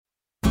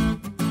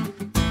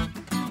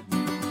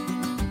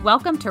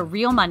Welcome to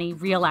Real Money,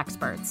 Real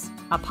Experts,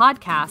 a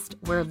podcast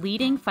where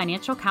leading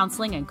financial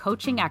counseling and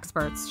coaching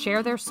experts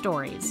share their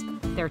stories,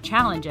 their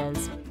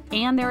challenges,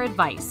 and their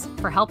advice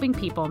for helping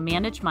people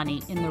manage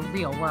money in the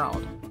real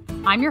world.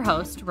 I'm your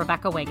host,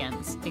 Rebecca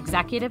Wiggins,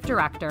 Executive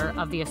Director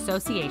of the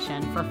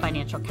Association for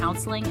Financial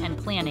Counseling and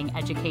Planning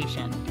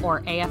Education, or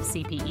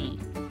AFCPE.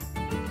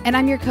 And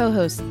I'm your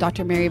co-host,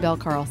 Dr. Mary Bell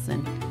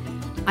Carlson.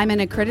 I'm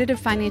an accredited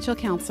financial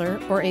counselor,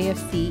 or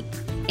AFC,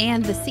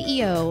 and the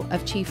CEO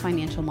of Chief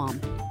Financial Mom.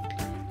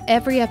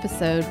 Every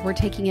episode, we're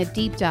taking a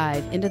deep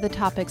dive into the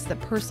topics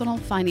that personal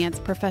finance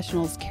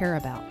professionals care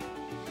about,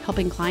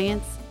 helping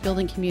clients,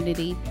 building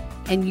community,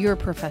 and your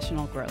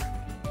professional growth.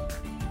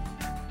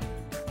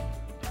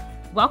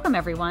 Welcome,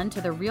 everyone,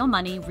 to the Real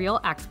Money, Real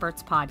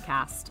Experts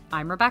podcast.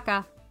 I'm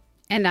Rebecca.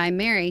 And I'm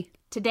Mary.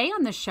 Today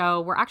on the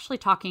show, we're actually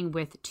talking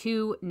with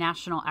two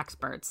national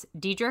experts,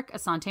 Diedrich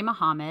Asante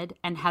Mohammed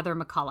and Heather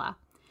McCullough.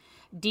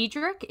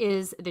 Diedrich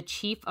is the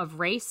Chief of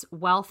Race,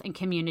 Wealth, and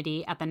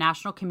Community at the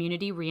National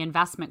Community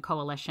Reinvestment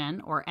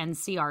Coalition, or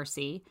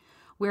NCRC,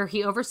 where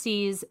he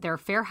oversees their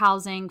fair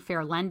housing,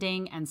 fair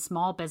lending, and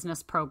small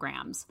business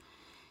programs.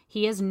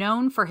 He is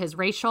known for his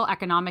racial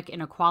economic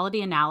inequality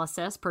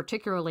analysis,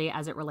 particularly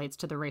as it relates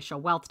to the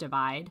racial wealth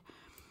divide.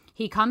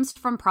 He comes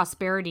from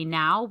Prosperity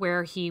Now,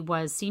 where he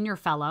was senior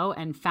fellow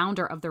and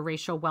founder of the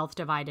Racial Wealth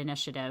Divide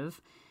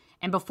Initiative.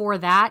 And before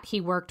that, he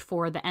worked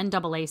for the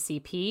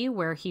NAACP,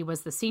 where he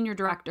was the Senior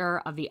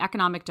Director of the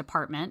Economic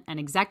Department and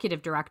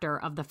Executive Director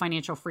of the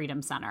Financial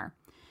Freedom Center.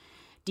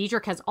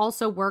 Diedrich has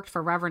also worked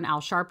for Reverend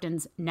Al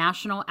Sharpton's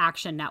National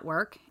Action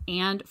Network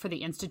and for the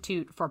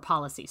Institute for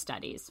Policy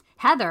Studies.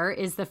 Heather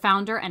is the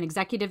founder and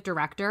Executive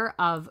Director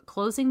of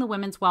Closing the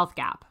Women's Wealth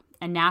Gap,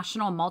 a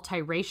national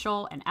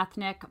multiracial and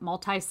ethnic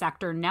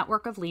multi-sector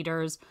network of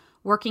leaders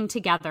working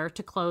together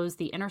to close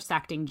the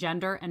intersecting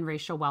gender and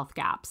racial wealth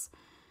gaps.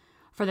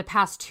 For the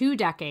past 2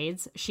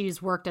 decades,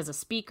 she's worked as a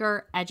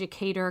speaker,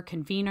 educator,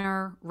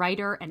 convener,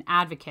 writer, and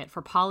advocate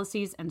for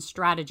policies and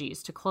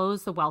strategies to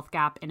close the wealth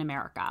gap in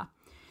America.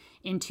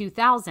 In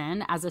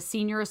 2000, as a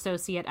senior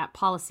associate at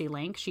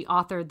PolicyLink, she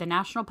authored the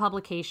national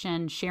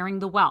publication Sharing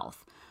the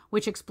Wealth,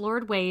 which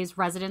explored ways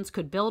residents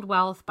could build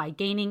wealth by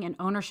gaining an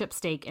ownership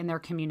stake in their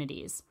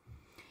communities.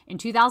 In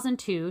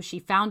 2002, she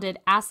founded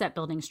Asset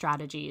Building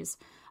Strategies,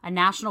 a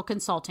national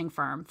consulting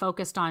firm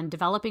focused on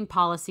developing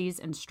policies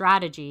and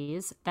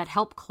strategies that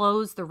help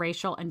close the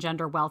racial and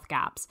gender wealth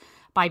gaps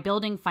by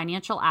building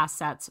financial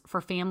assets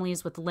for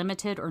families with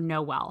limited or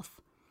no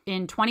wealth.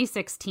 In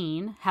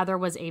 2016, Heather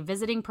was a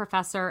visiting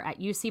professor at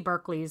UC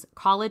Berkeley's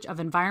College of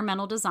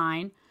Environmental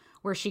Design,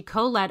 where she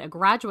co-led a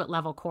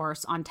graduate-level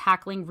course on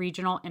tackling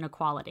regional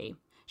inequality.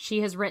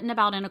 She has written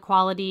about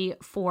inequality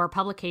for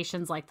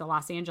publications like the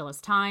Los Angeles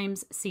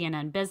Times,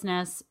 CNN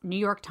Business, New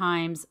York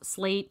Times,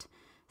 Slate,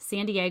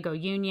 San Diego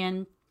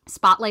Union,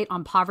 Spotlight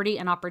on Poverty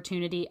and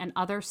Opportunity, and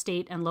other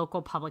state and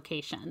local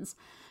publications.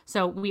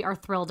 So we are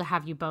thrilled to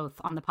have you both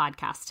on the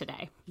podcast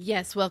today.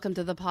 Yes, welcome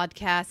to the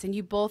podcast. And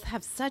you both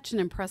have such an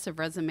impressive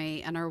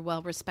resume and are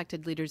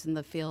well-respected leaders in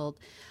the field.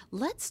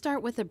 Let's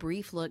start with a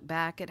brief look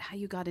back at how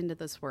you got into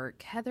this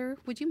work. Heather,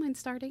 would you mind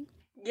starting?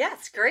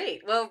 Yes,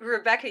 great. Well,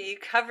 Rebecca, you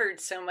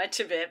covered so much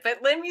of it, but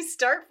let me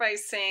start by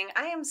saying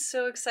I am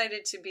so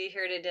excited to be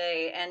here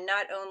today, and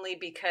not only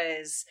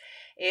because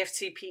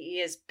AFCPE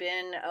has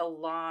been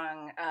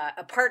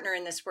a partner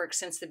in this work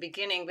since the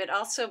beginning, but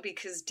also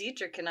because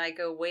Diedrich and I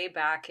go way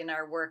back in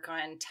our work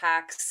on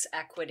tax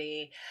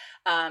equity,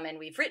 and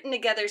we've written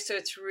together, so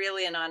it's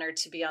really an honor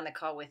to be on the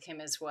call with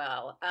him as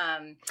well.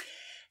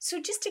 So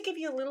just to give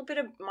you a little bit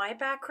of my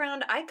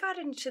background, I got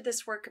into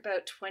this work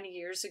about 20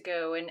 years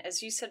ago. And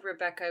as you said,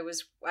 Rebecca,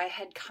 I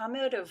had come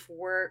out of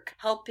work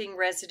helping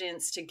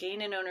residents to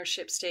gain an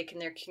ownership stake in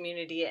their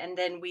community. And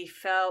then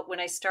when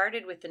I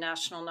started with the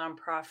national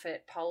nonprofit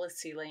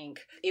PolicyLink,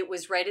 it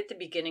was right at the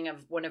beginning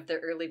of one of the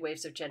early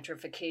waves of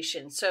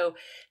gentrification. So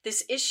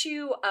this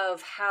issue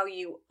of how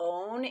you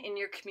own in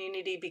your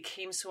community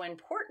became so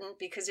important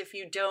because if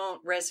you don't,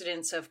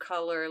 residents of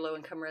color,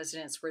 low-income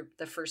residents were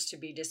the first to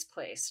be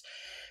displaced.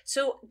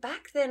 So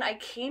back then I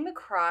came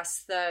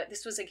across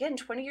this was again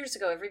 20 years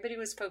ago, everybody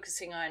was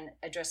focusing on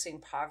addressing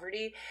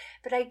poverty,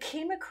 but I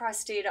came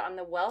across data on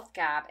the wealth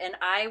gap and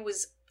I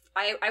was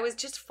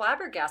just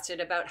flabbergasted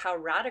about how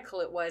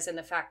radical it was and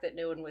the fact that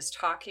no one was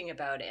talking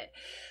about it.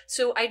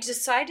 So I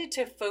decided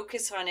to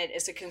focus on it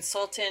as a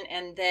consultant.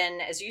 And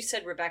then, as you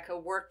said, Rebecca,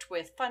 worked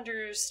with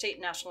funders, state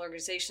and national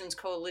organizations,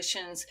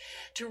 coalitions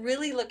to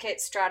really look at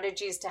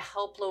strategies to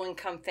help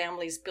low-income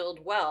families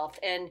build wealth.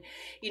 And,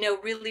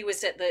 really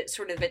was at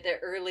the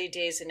early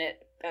days and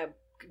it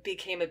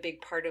became a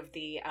big part of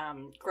the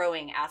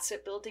growing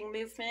asset building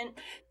movement.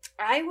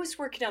 I was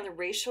working on the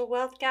racial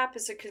wealth gap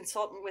as a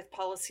consultant with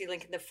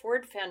PolicyLink and the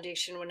Ford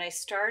Foundation when I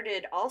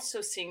started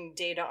also seeing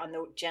data on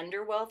the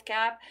gender wealth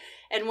gap.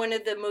 And one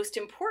of the most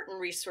important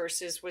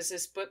resources was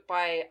this book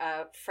by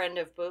a friend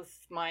of both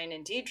mine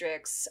and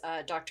Diedrich's,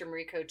 Dr.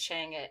 Mariko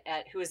Chang,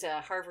 who was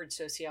a Harvard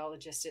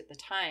sociologist at the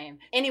time.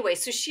 Anyway,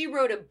 so she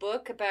wrote a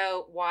book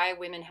about why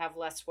women have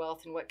less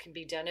wealth and what can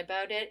be done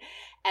about it.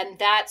 And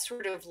that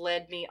sort of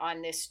led me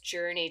on this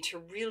journey to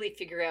really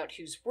figure out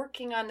who's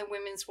working on the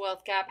women's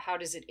wealth gap, how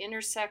does it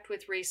intersect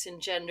with race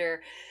and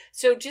gender.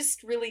 So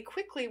just really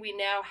quickly, we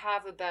now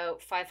have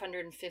about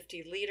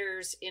 550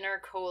 leaders in our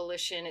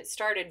coalition. It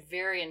started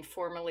very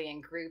informally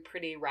and grew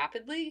pretty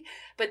rapidly,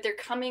 but they're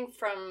coming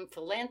from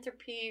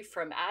philanthropy,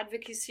 from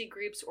advocacy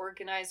groups,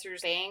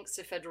 organizers, banks,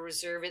 the Federal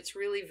Reserve. It's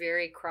really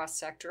very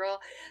cross-sectoral.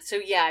 So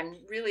yeah, I'm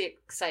really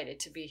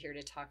excited to be here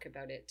to talk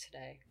about it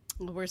today.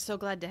 Well, we're so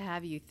glad to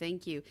have you.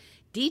 Thank you.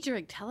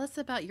 Diedrich, tell us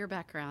about your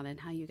background and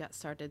how you got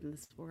started in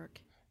this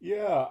work.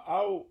 Yeah,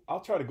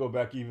 I'll try to go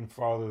back even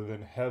farther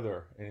than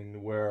Heather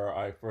and where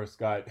I first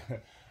got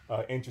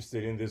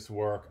interested in this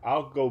work.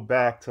 I'll go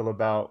back till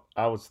about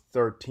I was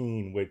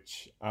 13,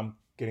 which I'm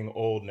getting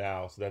old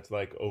now, so that's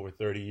like over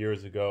 30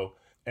 years ago.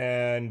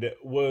 And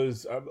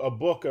was a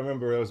book I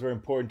remember that was very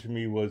important to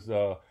me was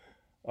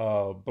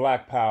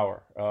Black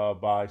Power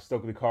by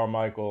Stokely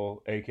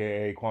Carmichael,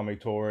 aka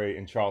Kwame Ture,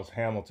 and Charles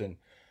Hamilton,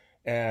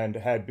 and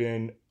had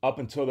been up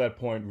until that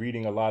point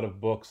reading a lot of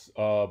books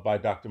by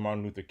Dr.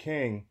 Martin Luther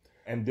King.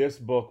 And this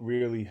book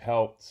really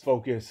helped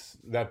focus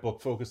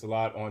a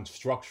lot on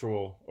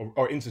structural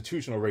or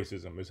institutional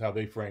racism is how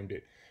they framed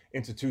it.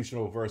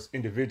 Institutional versus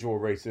individual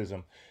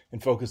racism,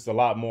 and focused a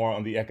lot more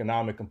on the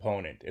economic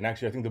component. And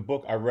actually, I think the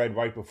book I read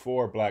right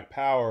before Black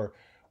Power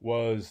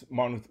was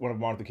one of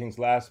Martin Luther King's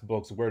last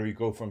books, Where Do We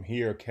Go From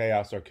Here?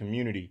 Chaos or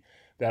Community.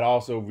 That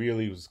also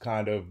really was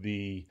kind of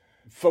the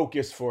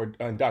focus for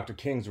Dr.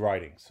 King's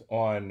writings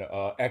on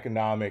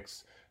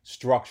economics,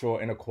 structural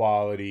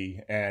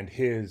inequality, and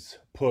his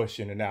push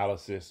and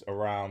analysis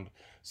around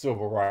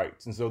civil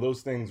rights. And so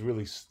those things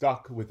really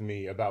stuck with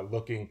me about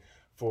looking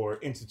for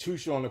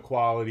institutional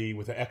inequality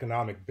with an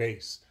economic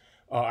base.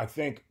 I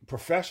think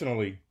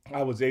professionally,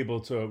 I was able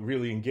to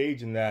really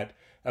engage in that.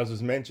 As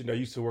was mentioned, I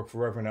used to work for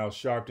Reverend Al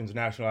Sharpton's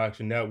National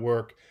Action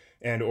Network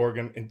and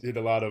did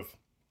a lot of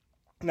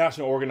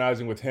national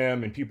organizing with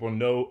him, and people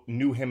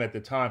knew him at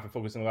the time for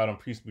focusing a lot on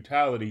police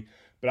brutality.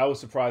 But I was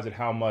surprised at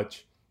how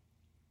much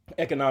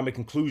economic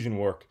inclusion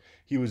work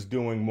he was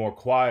doing more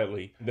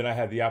quietly. Then I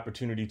had the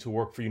opportunity to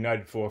work for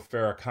United for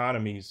Fair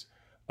Economies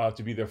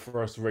to be their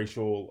first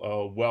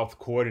racial wealth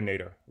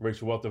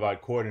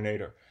divide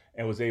coordinator,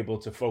 and was able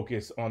to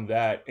focus on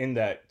that in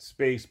that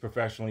space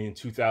professionally in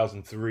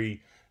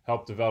 2003,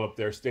 helped develop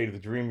their State of the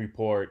Dream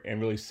report. And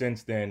really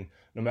since then,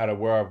 no matter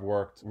where I've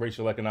worked,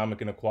 racial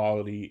economic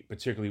inequality,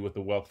 particularly with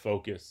the wealth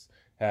focus,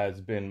 has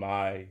been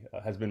my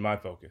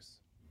focus.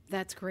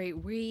 That's great.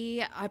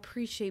 We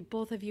appreciate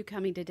both of you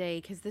coming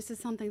today because this is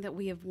something that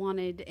we have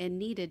wanted and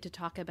needed to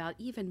talk about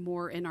even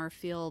more in our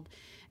field,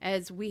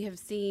 as we have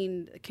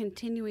seen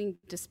continuing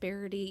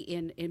disparity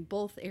in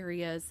both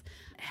areas.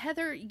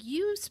 Heather,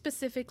 you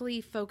specifically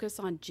focus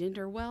on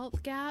gender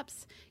wealth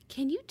gaps.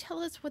 Can you tell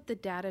us what the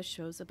data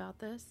shows about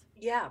this?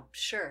 Yeah,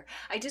 sure.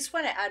 I just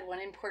want to add one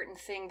important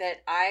thing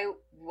that I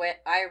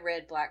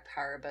read Black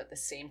Power about the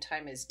same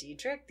time as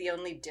Diedrich. The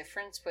only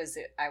difference was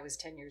that I was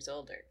 10 years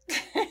older.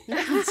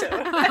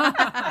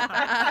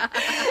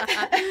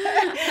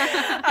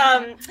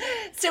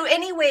 So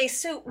anyway,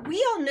 so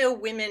we all know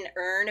women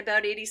earn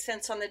about 80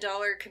 cents on the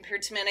dollar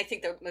compared to men. I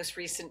think the most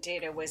recent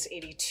data was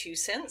 82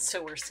 cents.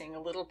 So we're seeing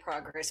a little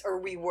progress, or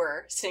we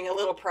were seeing a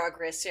little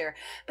progress there.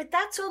 But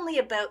that's only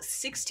about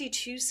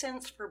 62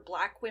 cents for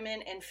Black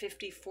women and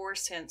 54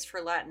 cents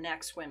for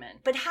Latinx women.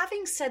 But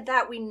having said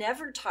that, we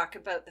never talk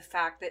about the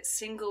fact that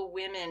single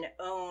women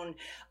own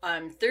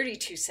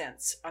 32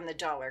 cents on the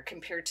dollar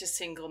compared to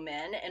single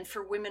men. And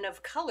for women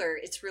of color,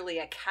 it's really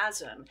a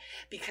chasm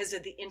because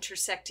of the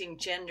intersecting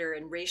gender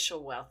and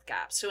racial wealth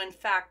gap. So in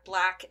fact,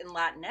 Black and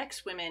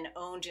Latinx women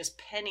own just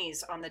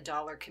pennies on the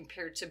dollar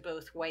compared to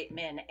both white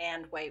men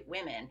and white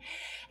women.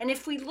 And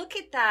if we look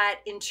at that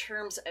in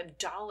terms of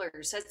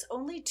dollars, that's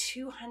only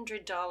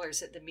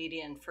 $200 at the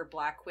median for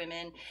Black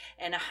women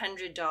and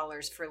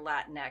 $100 for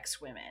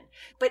Latinx women.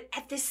 But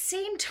at the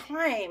same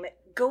time,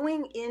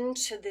 going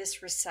into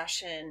this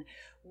recession,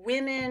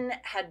 women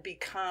had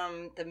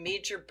become the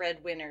major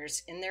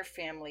breadwinners in their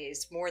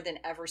families more than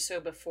ever so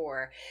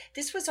before.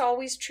 This was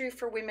always true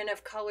for women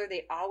of color.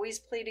 They always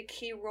played a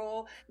key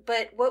role.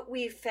 But what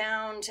we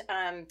found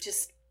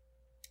just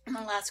in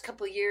the last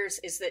couple of years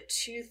is that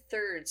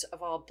 2/3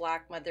 of all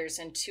Black mothers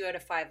and 2 out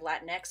of 5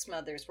 Latinx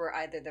mothers were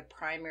either the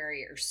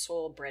primary or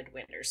sole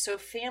breadwinners. So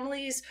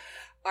families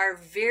are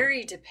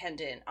very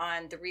dependent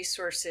on the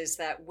resources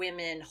that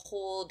women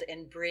hold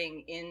and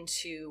bring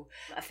into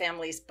a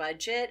family's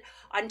budget.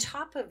 On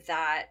top of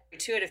that,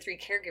 2 out of 3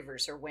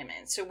 caregivers are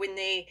women. So when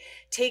they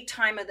take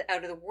time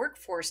out of the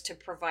workforce to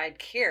provide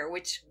care,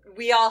 which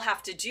we all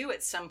have to do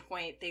at some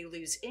point, they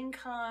lose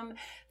income,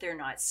 they're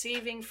not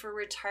saving for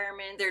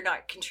retirement, they're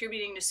not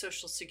contributing to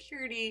Social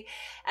Security,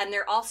 and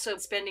they're also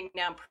spending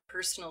down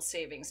personal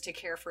savings to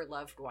care for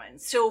loved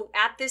ones. So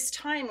at this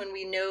time when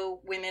we know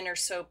women are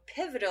so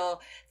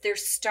pivotal, they're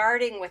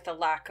starting with a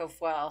lack of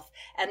wealth,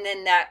 and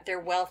then that their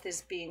wealth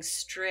is being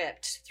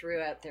stripped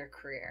throughout their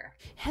career.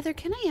 Heather,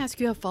 can I ask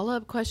you a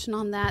follow-up question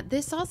on that?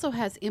 This also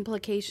has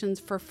implications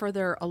for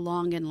further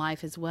along in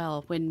life as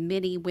well. When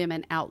many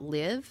women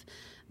outlive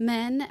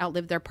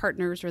their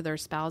partners or their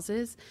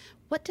spouses,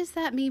 what does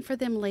that mean for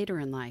them later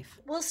in life?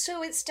 Well,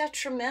 so it's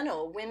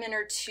detrimental. Women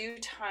are 2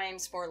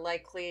 times more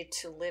likely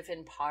to live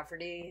in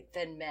poverty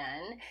than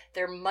men.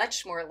 They're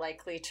much more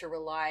likely to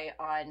rely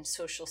on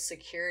Social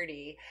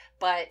Security.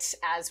 But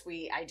as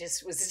I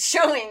just was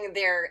showing,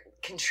 they're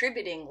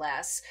contributing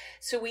less.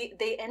 So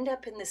they end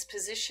up in this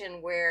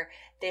position where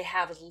they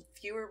have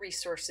fewer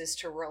resources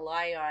to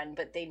rely on,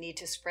 but they need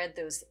to spread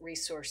those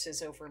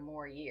resources over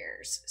more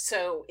years.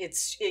 So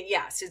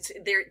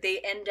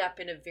they end up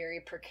in a very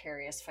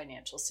precarious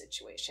financial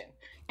situation.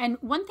 And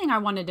one thing I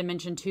wanted to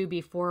mention too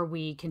before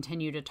we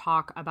continue to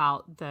talk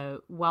about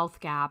the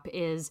wealth gap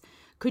is,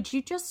 could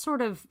you just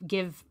sort of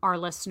give our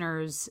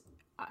listeners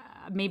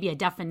maybe a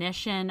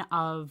definition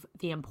of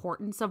the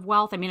importance of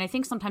wealth? I mean, I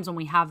think sometimes when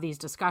we have these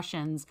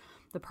discussions,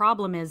 the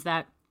problem is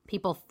that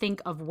people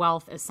think of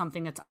wealth as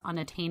something that's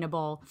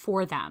unattainable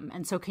for them.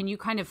 And so can you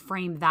kind of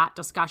frame that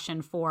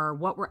discussion for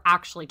what we're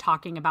actually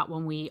talking about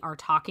when we are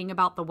talking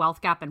about the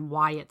wealth gap and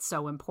why it's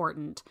so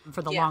important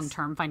for the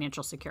long-term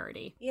financial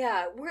security?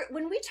 Yeah,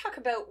 when we talk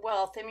about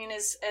wealth, I mean,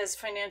 as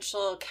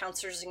financial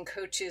counselors and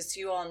coaches,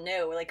 you all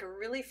know, like, we're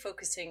really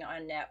focusing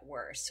on net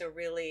worth. So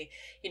really,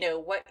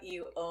 what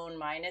you own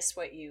minus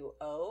what you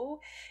owe.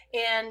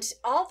 And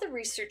all the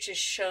research has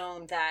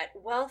shown that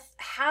wealth,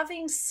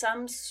 having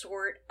some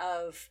sort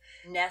of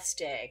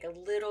nest egg, a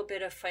little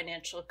bit of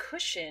financial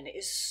cushion,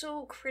 is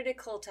so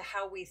critical to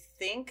how we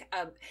think.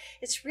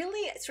 It's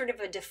really sort of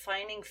a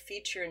defining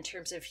feature in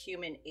terms of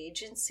human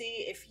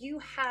agency. If you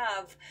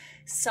have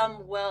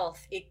some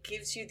wealth, it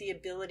gives you the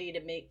ability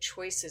to make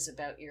choices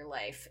about your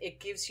life. It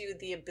gives you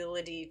the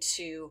ability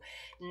to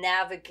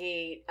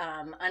navigate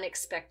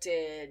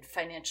unexpected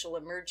financial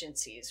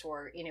emergencies,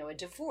 or a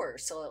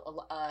divorce,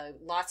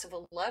 loss of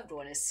a loved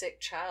one, a sick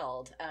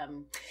child,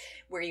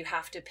 where you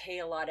have to pay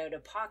a lot out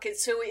of pocket.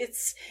 So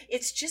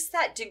it's just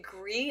that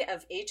degree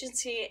of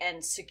agency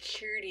and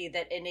security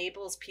that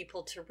enables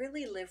people to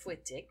really live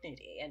with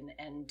dignity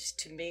and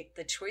to make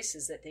the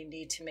choices that they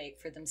need to make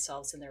for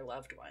themselves and their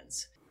loved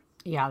ones.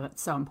 Yeah,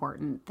 that's so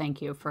important.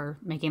 Thank you for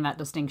making that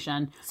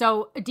distinction.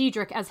 So,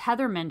 Diedrich, as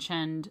Heather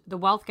mentioned, the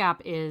wealth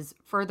gap is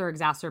further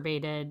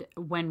exacerbated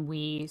when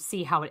we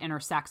see how it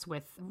intersects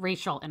with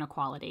racial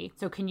inequality.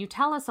 So can you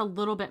tell us a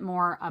little bit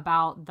more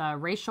about the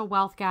racial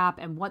wealth gap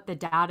and what the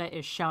data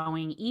is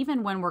showing,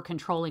 even when we're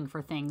controlling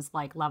for things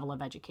like level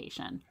of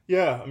education?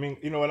 Yeah, I mean,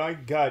 when I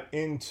got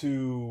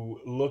into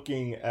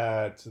looking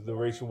at the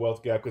racial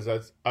wealth gap,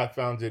 because I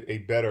found it a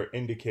better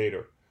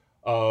indicator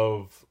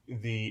of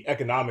the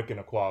economic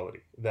inequality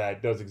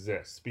that does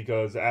exist,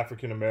 because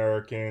African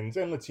Americans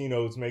and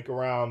Latinos make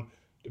around,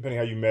 depending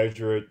how you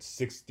measure it,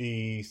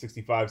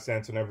 65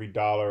 cents on every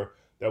dollar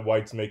that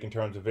whites make in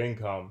terms of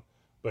income,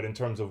 but in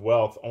terms of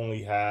wealth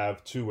only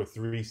have 2 or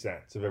 3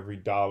 cents of every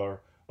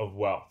dollar of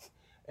wealth.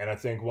 And I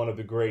think one of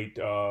the great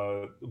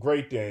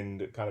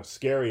and kind of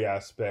scary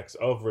aspects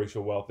of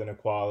racial wealth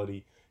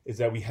inequality is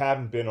that we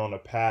haven't been on a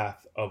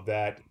path of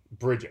that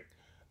bridging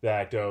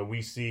that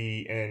we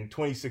see in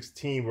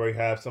 2016, where we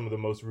have some of the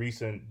most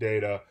recent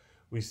data.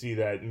 We see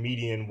that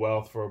median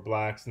wealth for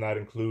Blacks, not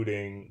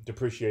including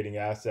depreciating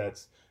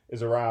assets,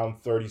 is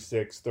around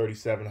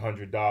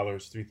 $3,700,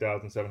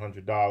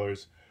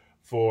 $3,700.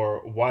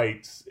 For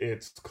whites,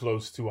 it's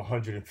close to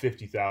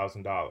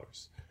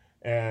 $150,000.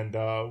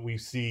 And we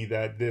see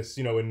that this,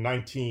 in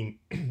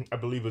I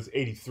believe it was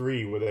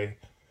 83, where they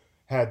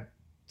had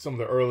some of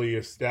the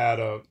earliest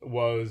data,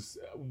 was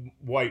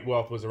white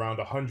wealth was around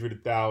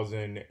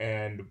 100,000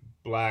 and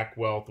Black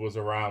wealth was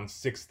around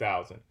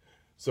 6,000.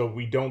 So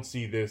we don't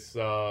see this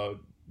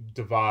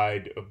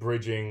divide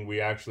bridging. We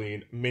actually,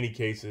 in many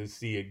cases,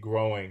 see it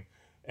growing.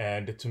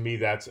 And to me,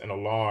 that's an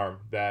alarm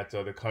that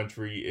the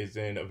country is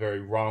in a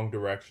very wrong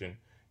direction,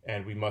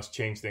 and we must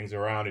change things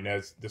around. And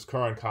as this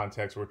current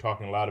context, we're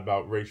talking a lot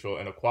about racial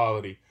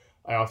inequality.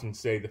 I often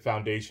say the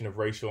foundation of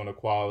racial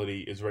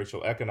inequality is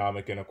racial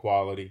economic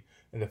inequality,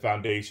 and the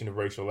foundation of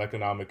racial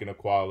economic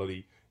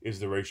inequality is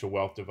the racial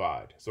wealth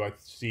divide. So I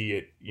see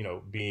it,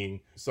 being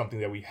something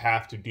that we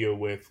have to deal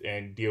with,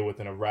 and deal with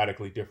in a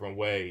radically different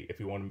way if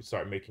we want to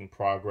start making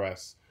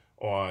progress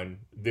on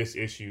this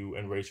issue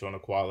and racial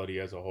inequality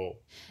as a whole.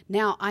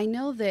 Now, I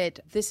know that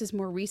this is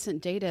more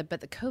recent data,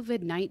 but the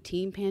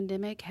COVID-19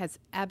 pandemic has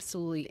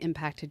absolutely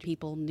impacted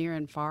people near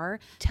and far.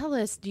 Tell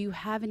us, do you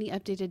have any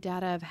updated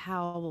data of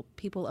how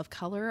people of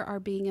color are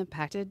being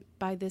impacted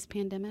by this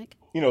pandemic?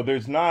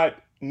 There's not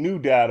new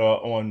data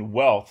on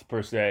wealth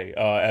per se,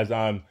 as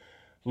I'm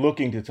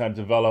looking to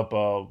develop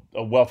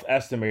a wealth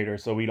estimator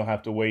so we don't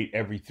have to wait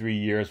every 3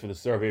 years for the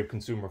Survey of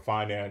Consumer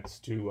Finance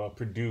to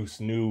produce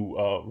new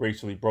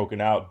racially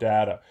broken out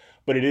data.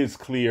 But it is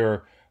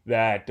clear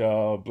that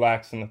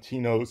Blacks and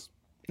Latinos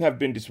have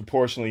been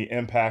disproportionately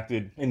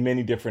impacted in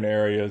many different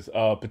areas.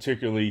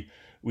 Particularly,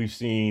 we've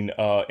seen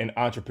in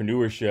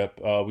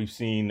entrepreneurship, we've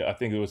seen, I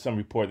think it was some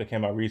report that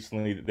came out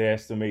recently that they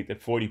estimate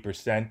that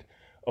 40%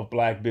 of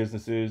Black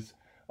businesses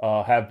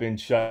have been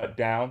shut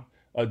down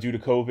due to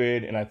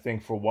COVID. And I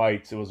think for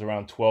whites, it was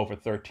around 12 or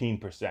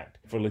 13%.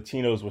 For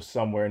Latinos was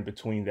somewhere in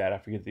between that. I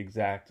forget the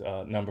exact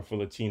number for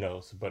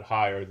Latinos, but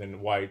higher than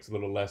whites, a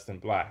little less than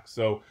Blacks.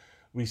 So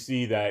we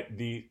see that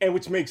and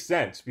which makes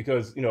sense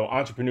because,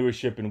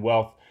 entrepreneurship and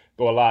wealth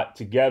go a lot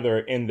together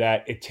in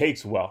that it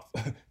takes wealth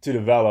to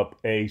develop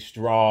a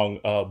strong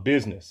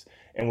business.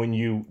 And when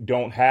you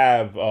don't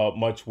have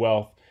much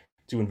wealth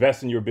to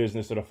invest in your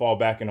business or to fall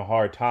back into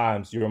hard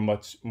times, you're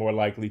much more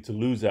likely to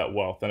lose that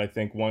wealth. And I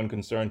think one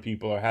concern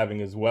people are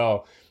having as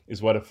well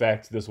is what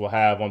effect this will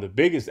have on the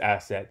biggest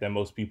asset that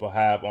most people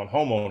have on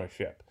home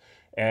ownership.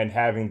 And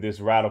having this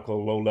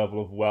radical low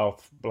level of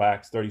wealth,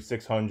 Blacks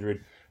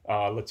 3,600,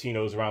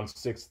 Latinos around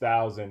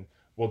 6,000,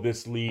 will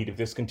this lead, if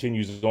this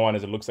continues on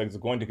as it looks like it's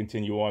going to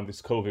continue on,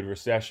 this COVID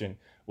recession,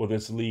 will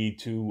this lead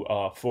to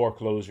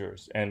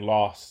foreclosures and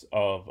loss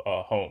of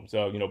homes?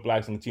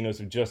 Blacks and Latinos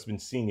have just been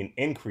seeing an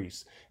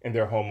increase in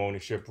their home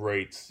ownership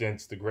rates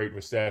since the Great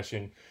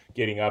Recession,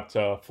 getting up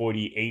to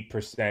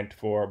 48%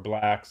 for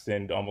Blacks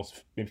and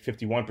almost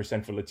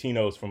 51% for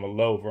Latinos from a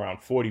low of around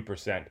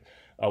 40%.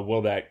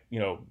 Will that,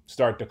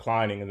 start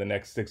declining in the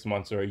next 6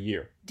 months or a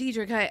year?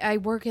 Diedrich, I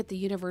work at the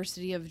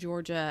University of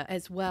Georgia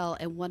as well,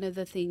 and one of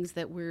the things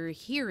that we're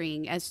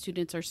hearing as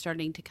students are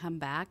starting to come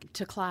back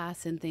to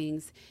class and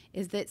things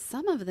is that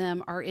some of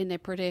them are in a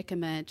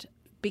predicament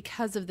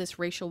because of this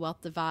racial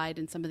wealth divide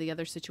and some of the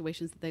other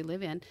situations that they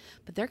live in,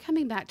 but they're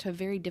coming back to a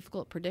very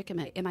difficult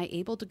predicament. Am I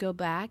able to go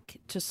back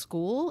to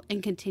school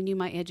and continue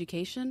my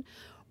education?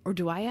 Or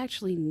do I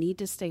actually need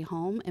to stay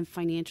home and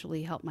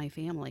financially help my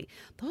family?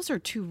 Those are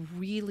two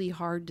really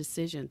hard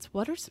decisions.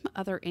 What are some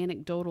other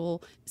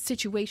anecdotal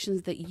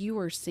situations that you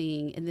are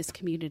seeing in this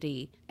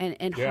community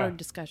and hard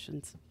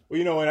discussions?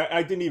 Well, and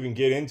I didn't even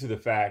get into the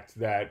fact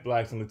that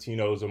Blacks and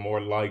Latinos are more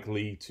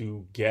likely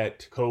to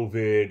get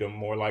COVID, or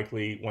more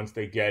likely once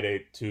they get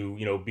it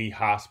to, be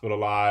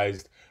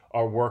hospitalized,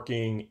 are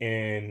working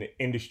in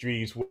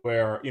industries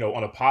where,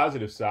 on a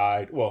positive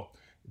side, well,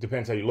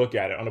 depends how you look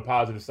at it. On the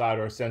positive side,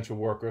 are essential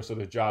workers, so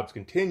their jobs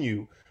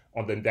continue.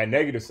 On that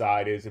negative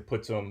side is it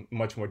puts them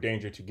much more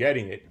danger to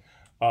getting it.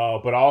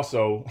 But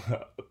also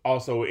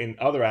in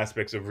other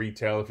aspects of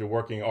retail, if you're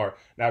working, or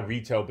not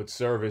retail, but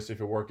service, if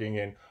you're working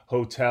in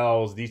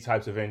hotels, these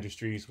types of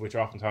industries, which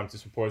are oftentimes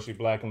disproportionately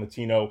Black and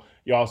Latino,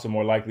 you're also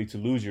more likely to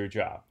lose your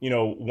job.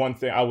 One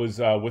thing, I was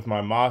with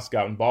my mosque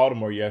out in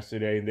Baltimore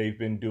yesterday, and they've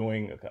been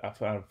doing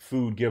a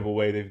food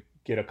giveaway. They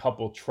get a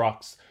couple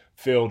trucks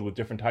filled with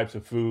different types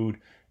of food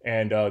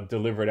and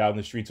deliver it out in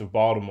the streets of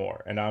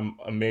Baltimore. And I'm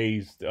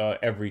amazed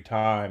every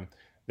time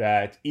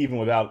that even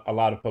without a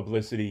lot of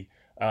publicity,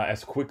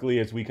 as quickly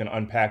as we can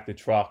unpack the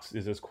trucks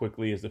is as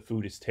quickly as the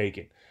food is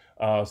taken.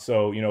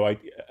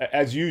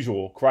 As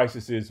usual,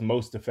 crises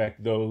most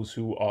affect those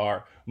who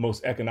are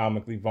most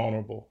economically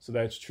vulnerable. So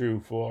that's true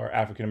for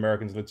African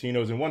Americans,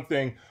 Latinos. And one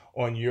thing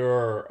on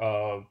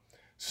your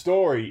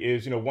story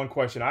is, one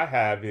question I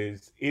have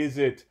is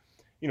it,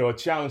 a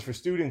challenge for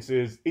students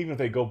is even if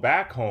they go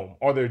back home,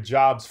 are there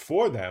jobs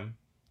for them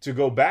to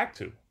go back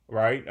to,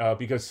 right?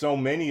 Because so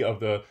many of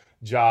the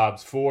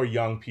jobs for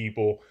young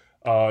people,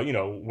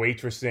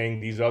 waitressing,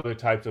 these other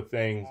types of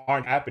things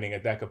aren't happening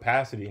at that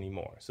capacity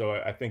anymore. So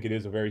I think it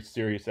is a very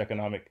serious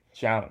economic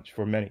challenge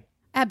for many.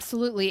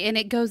 Absolutely. And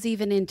it goes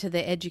even into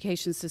the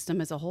education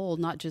system as a whole,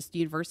 not just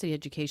university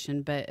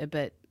education, but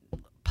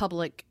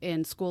public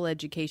and school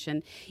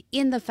education,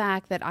 in the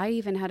fact that I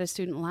even had a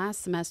student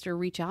last semester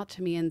reach out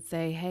to me and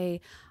say,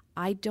 hey,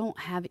 I don't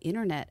have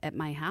internet at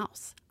my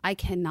house. I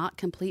cannot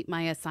complete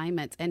my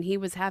assignments. And he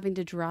was having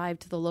to drive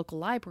to the local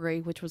library,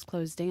 which was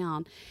closed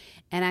down,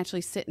 and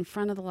actually sit in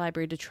front of the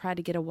library to try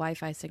to get a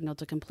Wi-Fi signal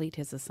to complete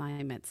his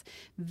assignments.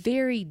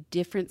 Very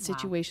different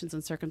situations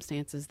and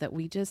circumstances that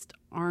we just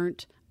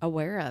aren't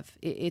aware of.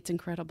 It's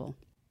incredible.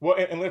 Well,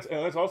 and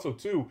let's also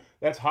too,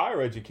 that's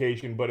higher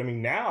education. But I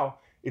mean, now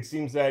it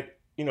seems that,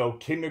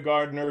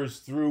 kindergartners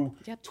through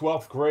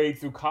 12th grade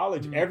through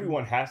college,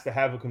 everyone has to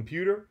have a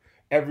computer.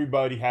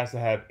 Everybody has to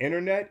have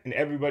internet, and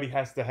everybody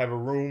has to have a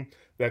room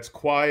that's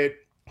quiet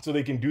so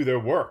they can do their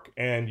work.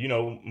 And,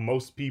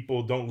 most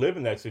people don't live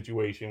in that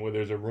situation where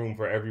there's a room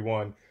for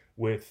everyone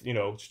with,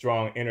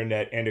 strong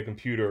internet and a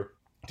computer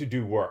to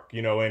do work,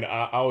 and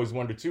I always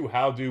wonder too,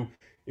 how do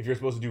if you're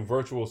supposed to do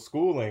virtual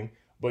schooling,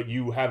 but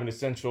you have an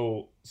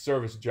essential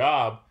service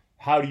job,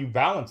 how do you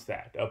balance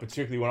that,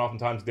 particularly when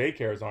oftentimes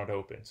daycares aren't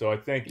open? So I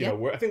think,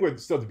 I think we're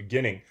still at the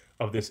beginning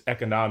of this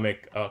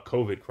economic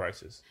COVID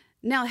crisis.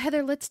 Now,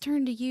 Heather, let's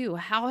turn to you.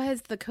 How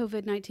has the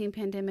COVID-19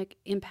 pandemic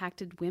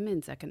impacted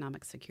women's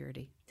economic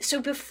security?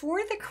 So before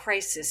the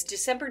crisis,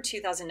 December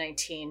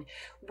 2019,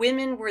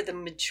 women were the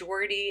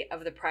majority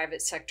of the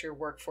private sector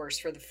workforce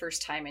for the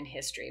first time in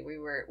history.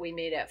 We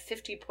made up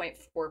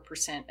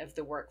 50.4% of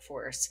the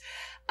workforce.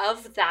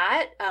 Of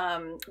that,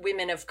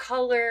 women of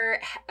color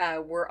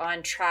were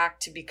on track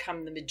to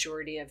become the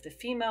majority of the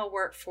female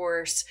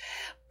workforce.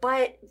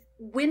 But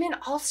women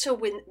also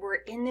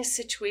were in this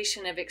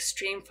situation of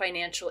extreme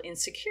financial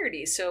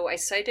insecurity. So I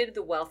cited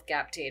the wealth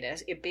gap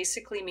data. It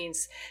basically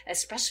means,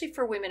 especially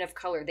for women of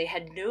color, they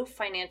had no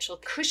financial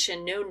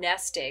cushion, no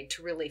nest egg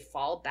to really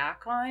fall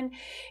back on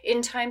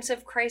in times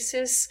of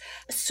crisis.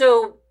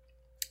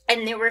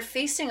 And they were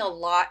facing a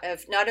lot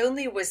of, not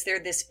only was there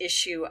this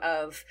issue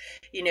of,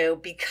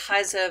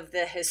 because of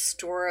the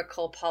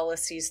historical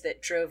policies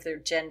that drove their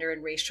gender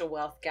and racial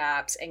wealth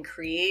gaps and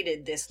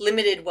created this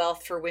limited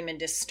wealth for women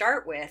to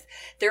start with,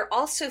 they're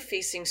also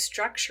facing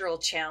structural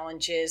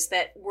challenges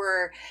that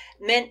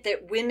meant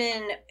that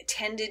women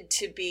tended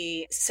to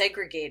be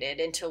segregated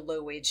into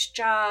low-wage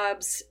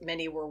jobs.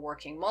 Many were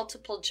working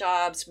multiple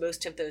jobs.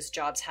 Most of those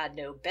jobs had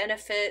no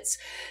benefits.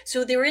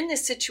 So they were in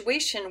this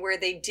situation where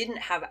they didn't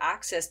have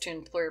access to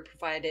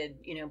employer-provided,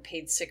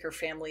 paid sick or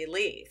family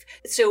leave.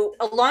 So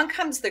along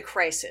comes the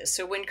crisis.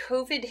 So when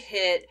COVID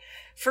hit,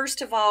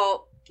 first of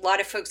all, a lot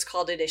of folks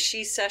called it a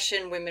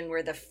she-cession. Women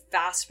were the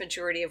vast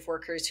majority of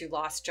workers who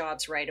lost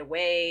jobs right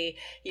away.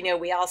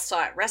 We all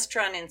saw it: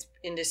 restaurant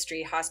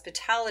industry,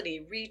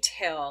 hospitality,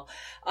 retail,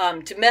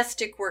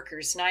 domestic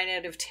workers. 9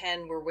 out of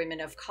 10 were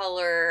women of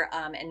color,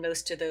 and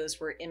most of those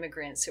were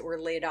immigrants that were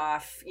laid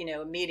off,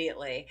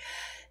 immediately.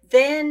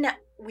 Then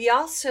we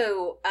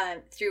also,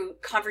 through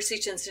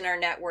conversations in our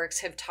networks,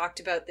 have talked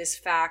about this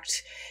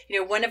fact.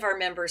 One of our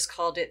members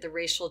called it the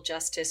racial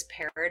justice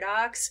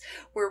paradox,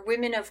 where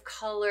women of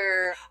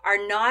color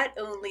are not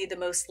only the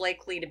most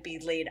likely to be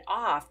laid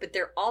off, but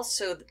they're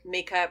also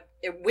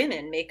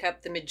women make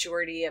up the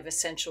majority of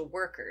essential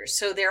workers.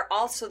 So they're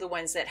also the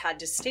ones that had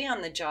to stay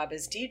on the job,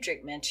 as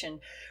Diedrich mentioned,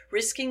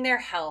 risking their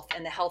health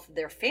and the health of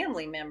their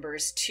family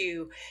members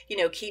to,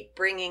 keep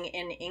bringing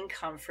in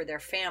income for their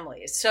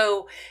families.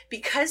 So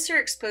because they're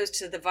exposed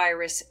to the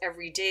virus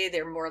every day,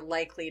 they're more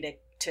likely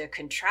to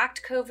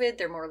contract COVID.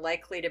 They're more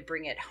likely to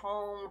bring it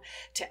home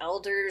to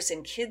elders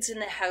and kids in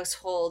the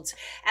households.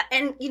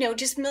 And,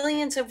 just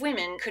millions of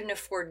women couldn't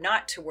afford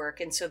not to work.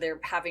 And so they're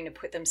having to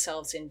put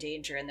themselves in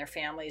danger and their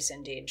families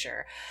in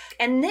danger.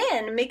 And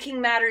then,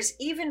 making matters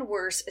even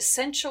worse,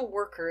 essential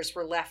workers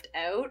were left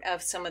out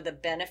of some of the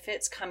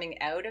benefits coming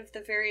out of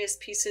the various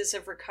pieces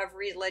of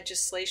recovery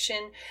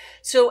legislation.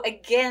 So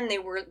again,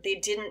 they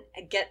didn't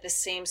get the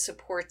same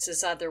supports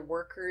as other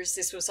workers.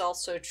 This was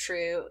also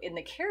true in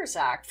the CARES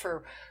Act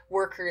for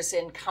workers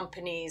in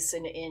companies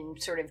and in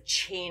sort of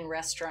chain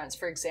restaurants,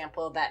 for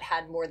example, that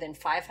had more than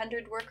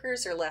 500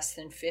 workers or less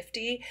than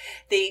 50.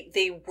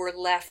 They were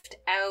left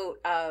out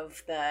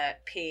of the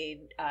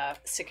paid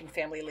sick and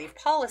family leave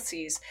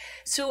policies.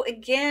 So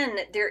again,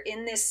 they're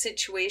in this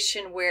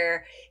situation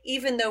where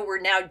even though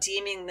we're now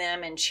deeming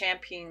them and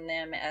championing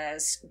them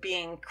as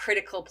being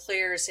critical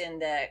players in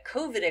the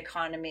COVID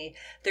economy,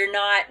 they're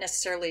not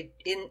necessarily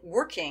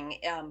working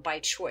by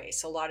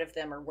choice. A lot of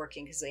them are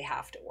working because they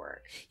have to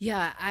work.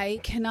 Yeah, I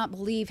cannot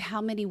believe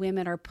how many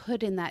women are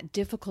put in that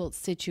difficult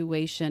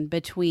situation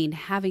between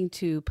having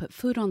to put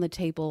food on the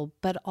table,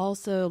 but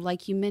also,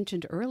 like you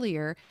mentioned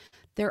earlier,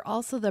 they're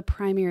also the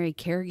primary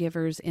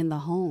caregivers in the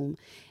home,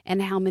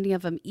 and how many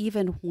of them,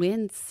 even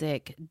when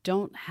sick,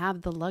 don't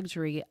have the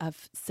luxury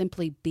of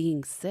simply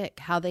being sick,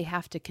 how they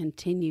have to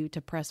continue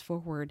to press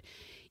forward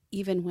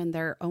even when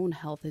their own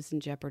health is in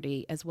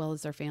jeopardy, as well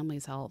as their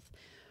family's health.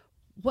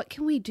 What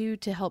can we do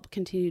to help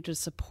continue to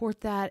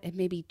support that and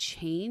maybe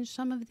change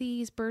some of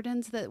these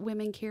burdens that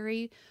women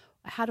carry?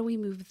 How do we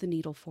move the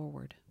needle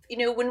forward?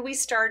 When we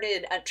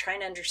started trying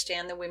to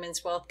understand the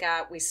women's wealth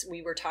gap,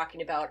 we were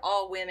talking about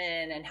all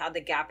women and how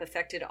the gap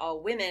affected all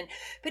women.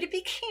 But it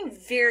became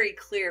very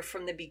clear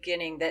from the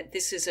beginning that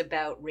this is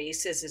about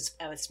race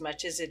as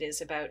much as it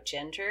is about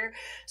gender.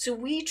 So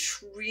we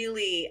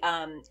really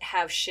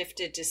have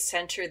shifted to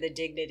center the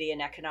dignity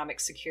and economic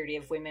security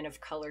of women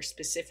of color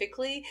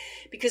specifically,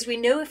 because we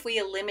know if we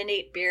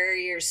eliminate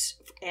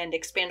barriers and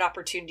expand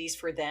opportunities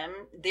for them,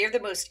 they're the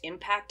most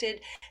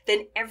impacted,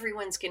 then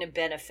everyone's going to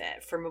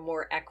benefit from a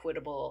more equitable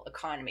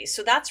economy.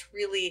 So that's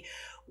really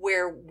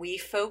where we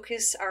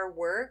focus our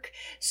work.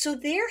 So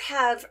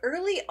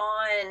early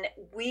on,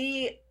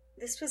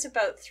 this was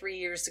about 3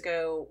 years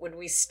ago when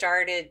we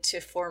started to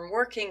form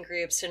working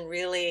groups and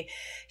really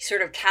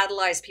sort of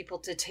catalyze people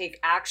to take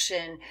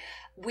action.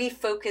 we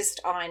focused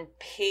on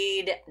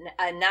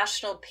a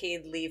national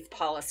paid leave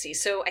policy.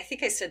 So I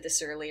think I said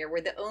this earlier,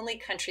 we're the only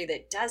country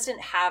that doesn't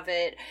have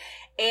it.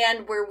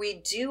 And where we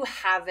do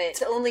have it,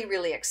 it's only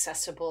really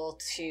accessible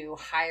to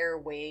higher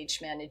wage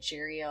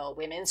managerial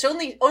women. So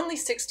only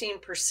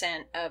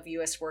 16% of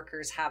US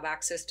workers have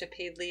access to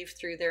paid leave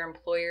through their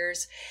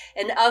employers.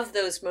 And of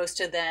those, most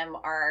of them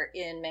are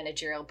in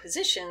managerial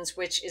positions,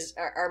 which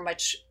are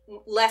much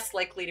less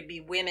likely to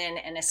be women,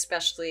 and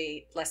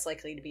especially less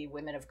likely to be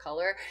women of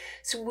color.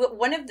 So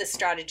one of the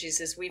strategies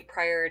is we've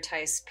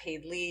prioritized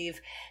paid leave.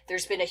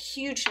 There's been a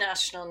huge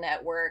national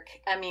network.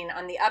 I mean,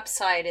 on the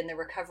upside in the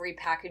recovery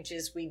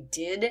packages, we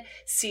did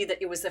see that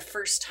it was the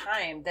first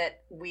time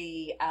that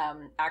we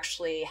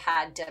actually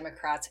had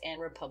Democrats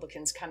and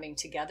Republicans coming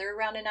together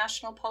around a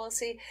national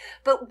policy.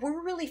 But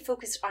we're really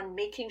focused on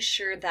making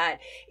sure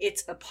that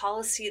it's a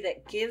policy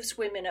that gives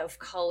women of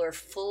color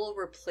full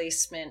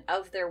replacement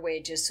of their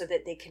wages so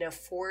that they can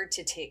afford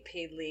to take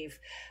paid leave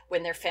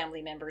when their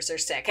family members are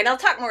sick. And I'll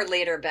talk more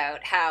later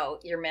about how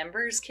your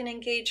members can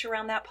engage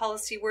around that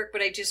policy work,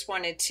 but I just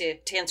wanted to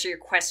answer your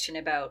question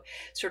about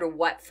sort of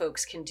what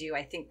folks can do.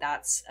 I think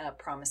that's a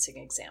promising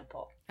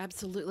example.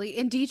 Absolutely.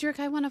 And Diedrich,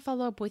 I want to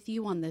follow up with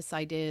you on this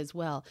idea as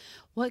well.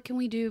 What can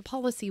we do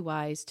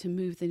policy-wise to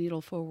move the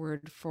needle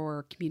forward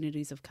for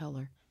communities of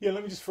color? Yeah,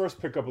 let me just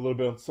first pick up a little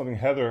bit on something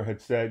Heather had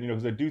said,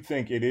 because I do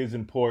think it is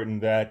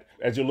important that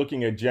as you're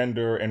looking at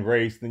gender and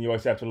race, then you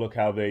always have to look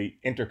how they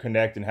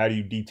interconnect and how do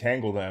you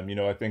detangle them.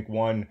 I think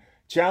one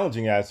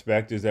challenging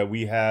aspect is that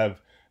we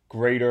have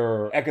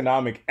greater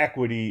economic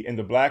equity in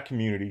the Black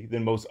community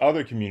than most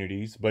other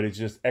communities, but it's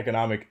just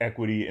economic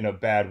equity in a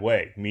bad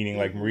way, meaning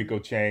like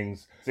Mariko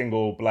Chang's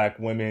single Black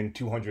women,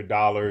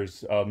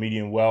 $200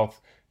 median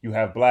wealth. You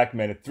have Black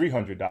men at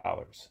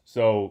 $300.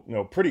 So,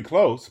 pretty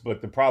close,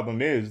 but the problem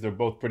is they're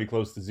both pretty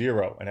close to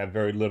zero and have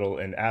very little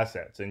in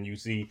assets. And you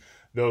see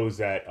those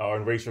that are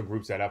in racial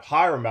groups that have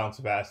higher amounts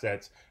of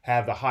assets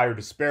have the higher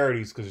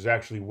disparities because there's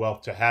actually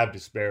wealth to have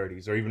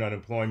disparities, or even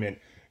unemployment.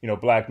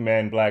 Black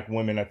men, Black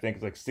women, I think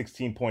it's like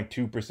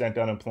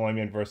 16.2%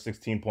 unemployment versus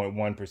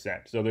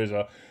 16.1%. So there's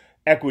a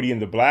equity in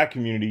the Black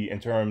community in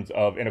terms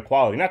of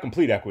inequality, not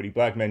complete equity.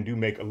 Black men do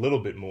make a little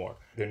bit more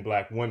than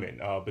Black women,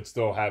 but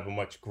still have a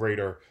much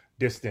greater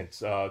distance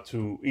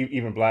to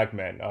even Black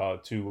men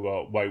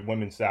to white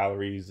women's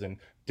salaries and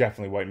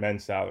definitely white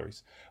men's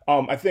salaries.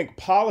 I think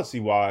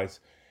policy-wise,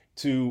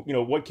 to,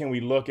 what can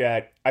we look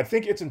at? I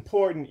think it's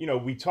important,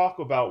 we talk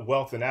about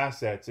wealth and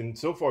assets, and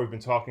so far we've been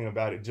talking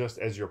about it just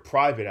as your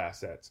private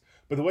assets.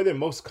 But the way that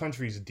most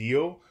countries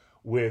deal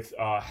with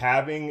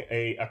having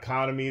a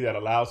economy that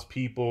allows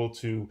people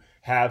to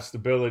have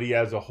stability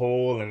as a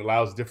whole and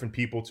allows different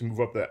people to move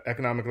up the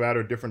economic ladder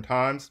at different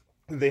times,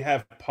 they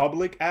have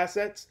public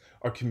assets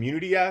or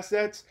community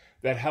assets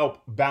that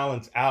help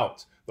balance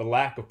out the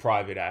lack of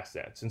private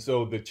assets. And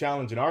so the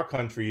challenge in our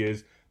country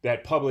is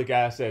that public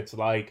assets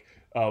like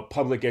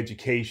public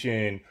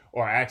education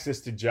or access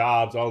to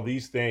jobs, all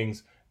these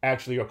things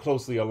actually are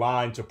closely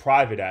aligned to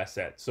private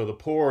assets. So the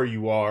poorer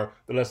you are,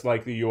 the less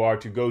likely you are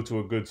to go to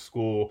a good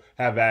school,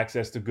 have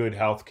access to good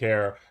health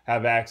care,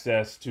 have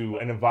access to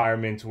an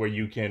environment where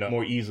you can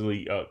more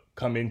easily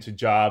come into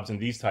jobs and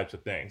these types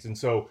of things. And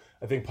so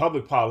I think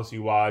public policy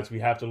wise, we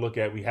have to look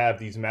at, we have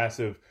these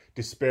massive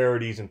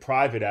disparities in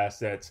private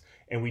assets,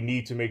 and we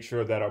need to make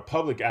sure that our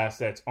public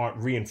assets aren't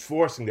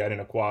reinforcing that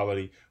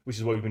inequality, which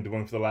is what we've been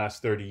doing for the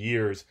last 30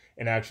 years,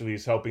 and actually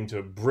is helping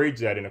to bridge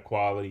that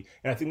inequality.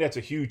 And I think that's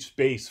a huge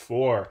space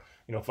for,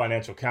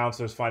 financial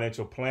counselors,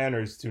 financial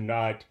planners to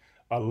not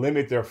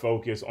limit their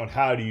focus on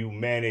how do you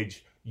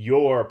manage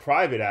your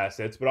private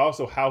assets, but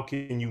also how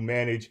can you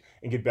manage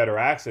and get better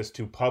access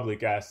to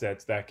public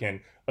assets that can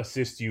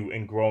assist you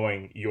in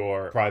growing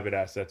your private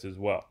assets as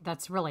well.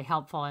 That's really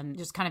helpful and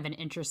just kind of an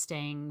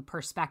interesting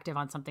perspective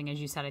on something.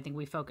 As you said, I think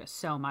we focus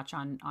so much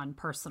on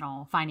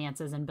personal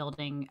finances and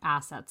building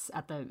assets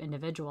at the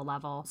individual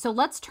level. So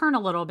let's turn a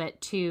little bit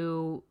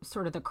to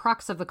sort of the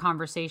crux of the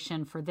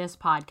conversation for this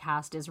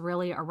podcast is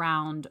really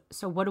around,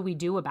 so what do we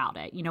do about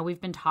it?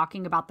 We've been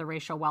talking about the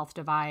racial wealth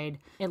divide,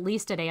 at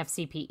least at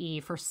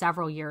AFCPE, for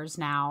several years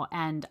now.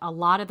 And a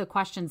lot of the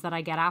questions that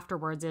I get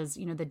afterwards is,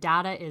 the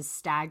data is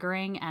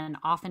staggering, and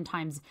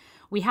oftentimes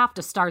we have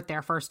to start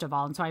there, first of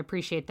all. And so I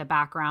appreciate the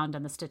background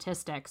and the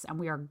statistics, and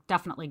we are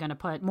definitely going to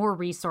put more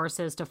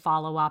resources to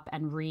follow up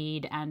and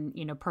read and,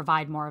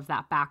 provide more of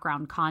that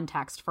background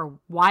context for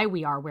why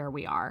we are where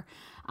we are.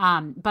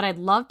 But I'd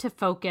love to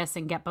focus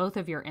and get both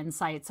of your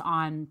insights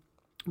on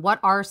what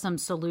are some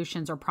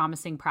solutions or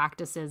promising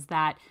practices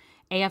that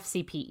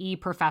AFCPE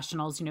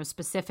professionals,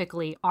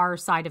 specifically our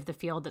side of the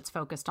field that's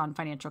focused on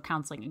financial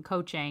counseling and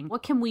coaching.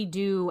 What can we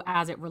do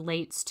as it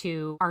relates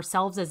to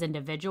ourselves as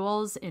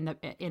individuals in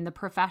the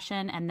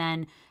profession, and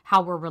then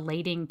how we're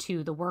relating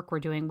to the work we're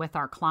doing with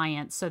our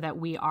clients so that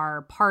we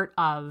are part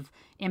of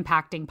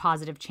impacting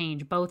positive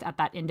change, both at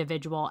that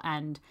individual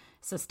and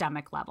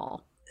systemic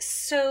level?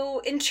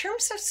 So in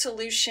terms of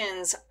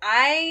solutions,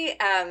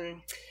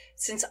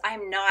 since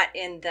I'm not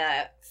in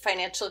the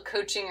financial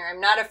coaching, or I'm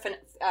not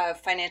a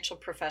financial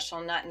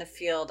professional, I'm not in the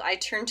field, I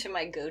turn to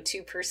my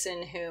go-to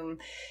person whom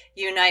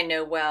you and I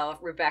know well,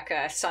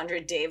 Rebecca Sandra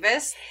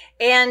Davis.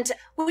 And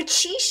what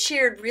she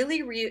shared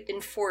really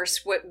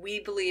reinforced what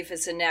we believe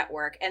is a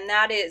network. And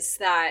that is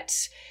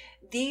that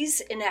these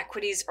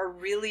inequities are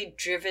really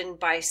driven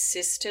by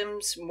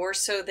systems more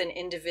so than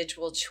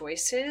individual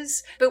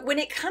choices. But when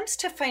it comes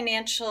to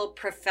financial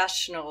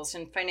professionals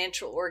and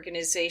financial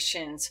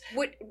organizations,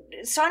 what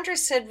Sandra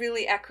said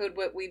really echoed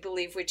what we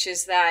believe, which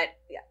is that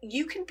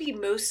you can be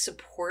most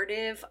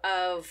supportive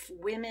of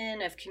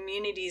women, of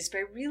communities,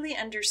 by really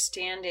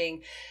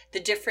understanding the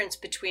difference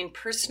between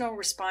personal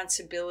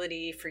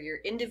responsibility for your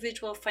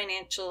individual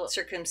financial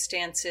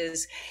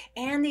circumstances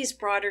and these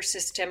broader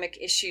systemic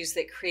issues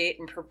that create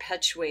and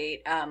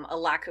perpetuate a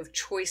lack of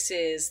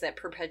choices, that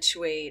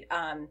perpetuate,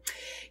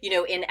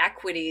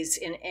 inequities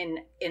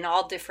in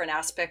all different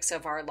aspects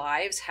of our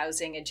lives,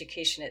 housing,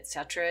 education,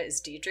 etc., as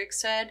Diedrich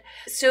said.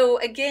 So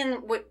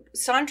again, what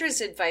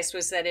Sandra's advice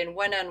was that in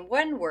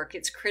one-on-one work,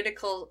 it's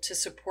critical to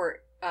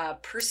support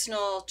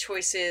personal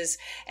choices,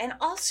 and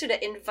also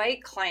to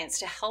invite clients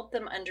to help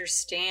them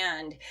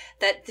understand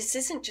that this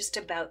isn't just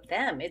about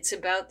them. It's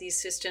about these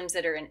systems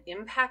that are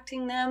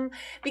impacting them,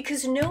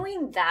 because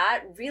knowing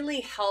that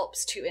really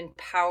helps to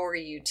empower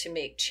you to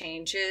make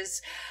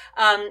changes.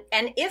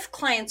 And if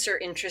clients are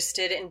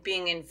interested in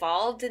being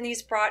involved in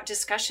these broad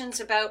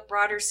discussions about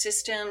broader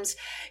systems,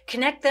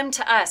 connect them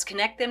to us,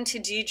 connect them to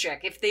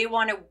Diedrich. If they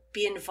want to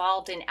be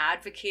involved in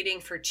advocating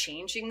for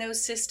changing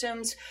those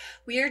systems,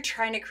 we are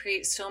trying to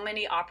create so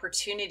many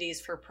opportunities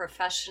for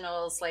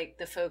professionals like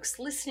the folks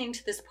listening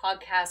to this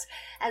podcast,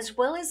 as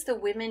well as the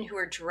women who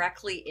are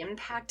directly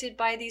impacted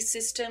by these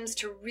systems,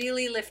 to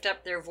really lift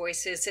up their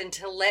voices and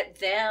to let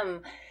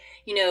them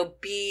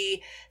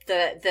be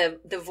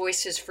the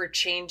voices for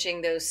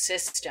changing those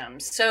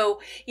systems. So,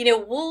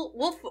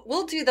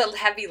 we'll do the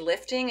heavy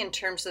lifting in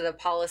terms of the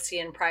policy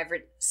and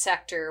private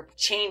sector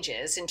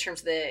changes, in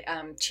terms of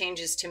the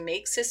changes to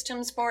make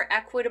systems more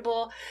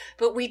equitable.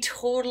 But we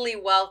totally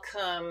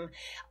welcome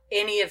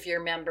any of your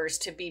members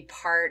to be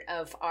part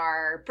of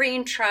our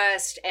brain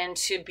trust and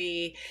to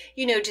be,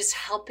 just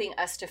helping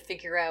us to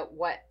figure out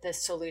what the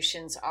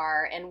solutions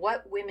are and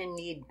what women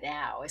need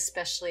now,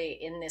 especially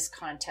in this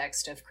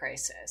context of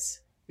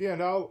crisis. Yeah,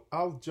 and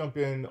I'll jump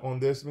in on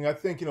this. I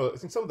think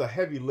some of the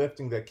heavy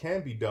lifting that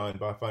can be done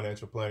by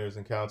financial planners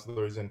and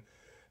counselors, and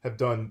have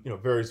done,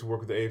 various work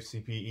with the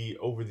AFCPE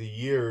over the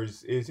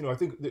years, is, I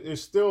think we're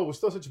still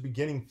such a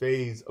beginning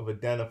phase of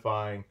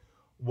identifying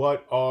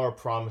what are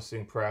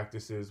promising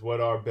practices,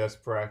 what are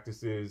best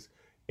practices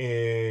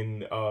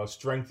in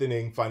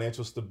strengthening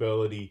financial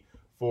stability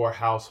for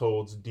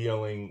households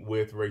dealing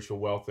with racial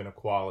wealth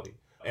inequality.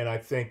 And I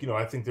think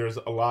there's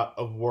a lot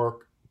of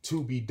work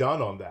to be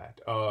done on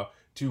that,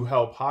 to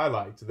help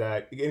highlight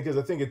that, because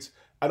I think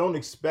I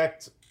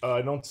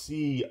don't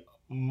see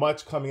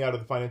much coming out of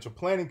the financial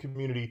planning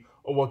community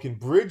on what can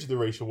bridge the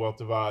racial wealth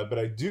divide, but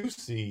I do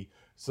see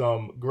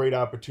some great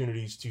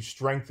opportunities to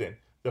strengthen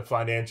the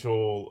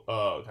financial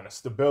kind of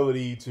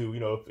stability. To,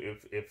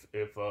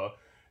 if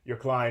your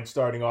client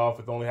starting off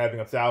with only having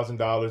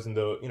 $1,000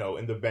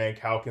 in the bank,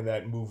 how can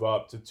that move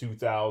up to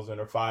 $2,000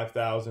 or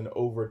 $5,000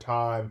 over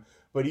time?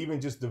 But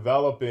even just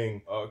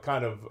developing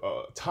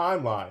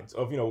timelines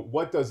of,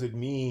 what does it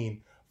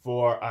mean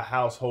for a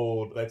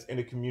household that's in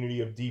a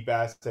community of deep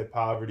asset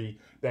poverty,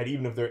 that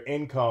even if their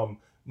income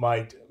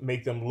might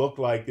make them look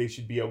like they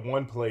should be at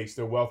one place,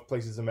 their wealth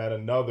places them at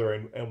another,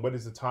 and what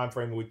is the time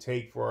frame it would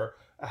take for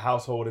a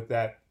household at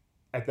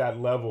that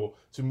level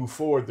to move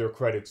forward their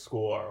credit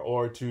score,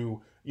 or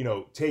to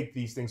take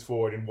these things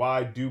forward, and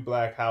why do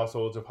Black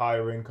households of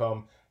higher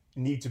income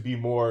need to be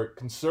more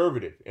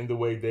conservative in the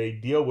way they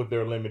deal with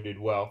their limited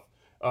wealth?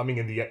 And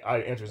the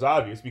answer is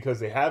obvious, because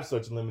they have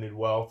such limited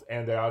wealth,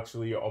 and they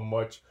actually are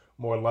much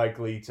more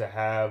likely to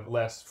have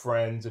less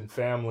friends and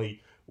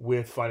family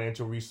with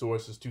financial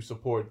resources to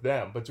support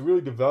them. But to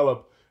really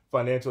develop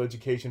financial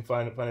education,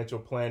 financial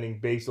planning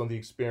based on the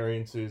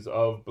experiences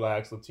of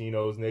Blacks,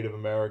 Latinos, Native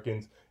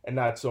Americans, and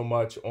not so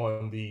much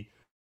on the,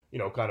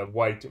 kind of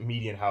white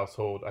median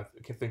household, I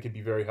think could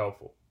be very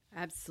helpful.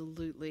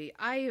 Absolutely.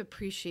 I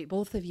appreciate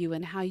both of you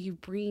and how you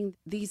bring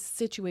these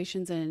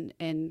situations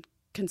and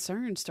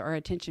concerns to our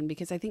attention,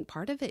 because I think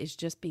part of it is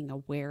just being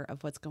aware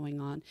of what's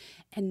going on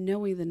and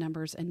knowing the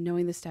numbers and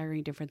knowing the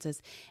staggering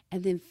differences,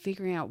 and then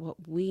figuring out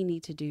what we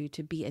need to do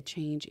to be a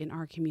change in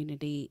our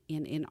community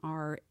and in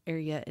our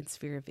area and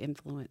sphere of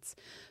influence.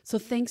 So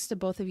thanks to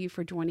both of you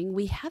for joining.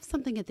 We have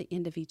something at the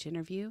end of each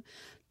interview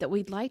that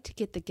we'd like to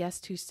get the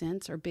guest 2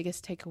 cents or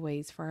biggest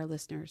takeaways for our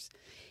listeners.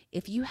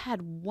 If you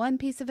had one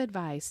piece of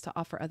advice to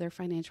offer other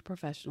financial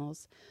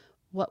professionals,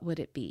 what would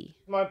it be?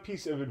 My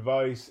piece of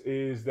advice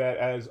is that,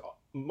 as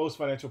most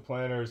financial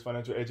planners,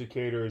 financial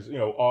educators,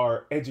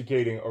 are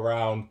educating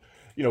around,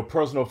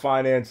 personal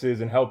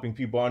finances and helping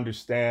people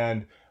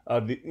understand,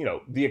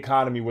 the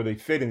economy, where they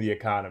fit in the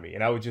economy.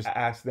 And I would just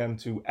ask them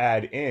to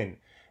add in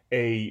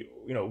a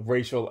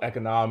racial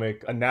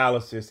economic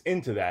analysis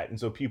into that. And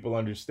so people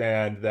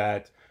understand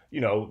that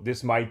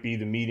this might be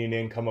the median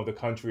income of the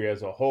country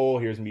as a whole.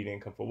 Here's median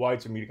income for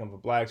whites, or median income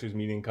for blacks. Here's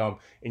median income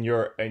in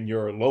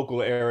your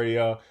local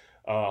area,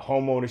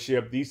 home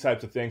ownership, these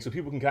types of things. So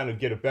people can kind of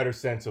get a better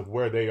sense of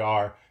where they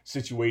are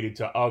situated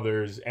to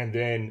others. And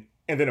then,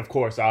 of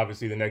course,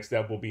 obviously the next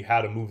step will be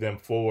how to move them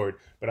forward.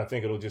 But I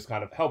think it'll just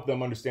kind of help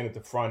them understand at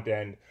the front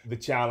end the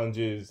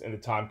challenges and the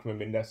time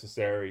commitment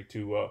necessary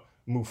to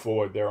move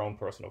forward their own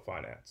personal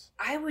finance.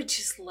 I would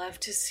just love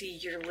to see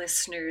your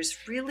listeners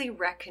really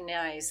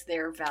recognize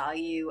their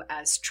value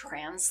as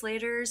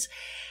translators.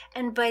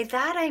 And by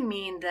that, I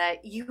mean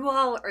that you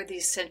all are the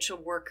essential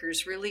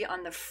workers really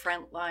on the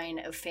front line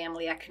of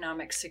family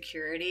economic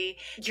security.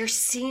 You're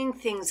seeing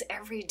things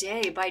every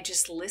day by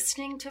just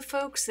listening to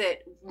folks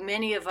that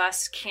many of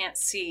us can't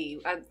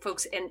see,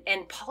 folks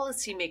and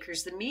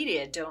policymakers, the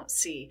media don't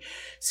see.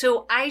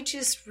 So I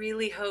just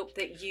really hope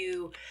that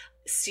you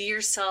see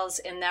yourselves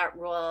in that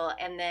role,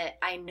 and that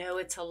I know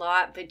it's a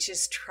lot, but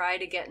just try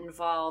to get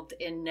involved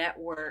in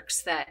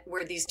networks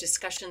where these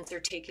discussions are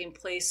taking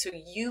place, so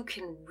you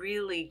can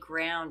really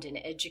ground and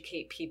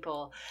educate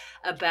people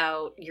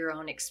about your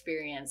own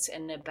experience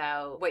and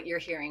about what you're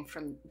hearing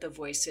from the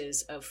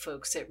voices of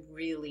folks that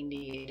really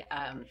need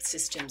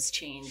systems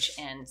change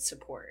and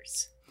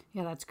supports.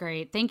 Yeah, that's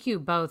great. Thank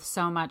you both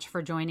so much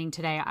for joining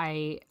today.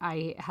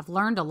 I have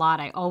learned a lot.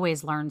 I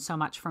always learn so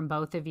much from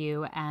both of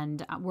you.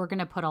 And we're going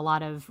to put a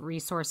lot of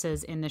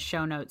resources in the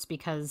show notes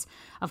because,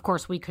 of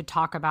course, we could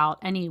talk about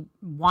any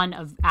one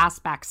of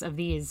aspects of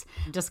these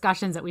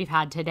discussions that we've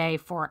had today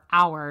for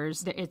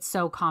hours. It's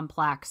so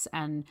complex.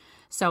 And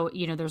so,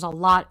 there's a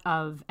lot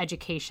of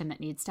education that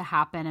needs to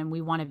happen, and we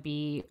want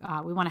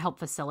to help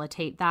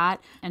facilitate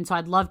that. And so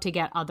I'd love to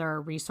get other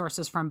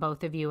resources from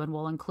both of you, and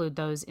we'll include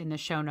those in the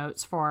show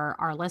notes for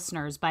our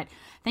listeners. But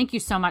thank you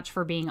so much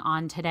for being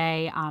on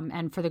today,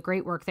 and for the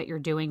great work that you're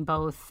doing,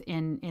 both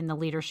in the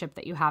leadership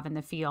that you have in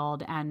the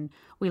field. And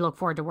we look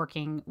forward to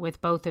working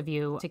with both of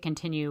you to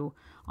continue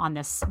on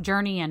this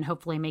journey and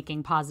hopefully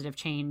making positive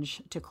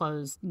change to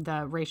close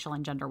the racial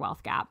and gender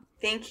wealth gap.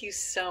 Thank you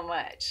so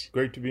much.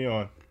 Great to be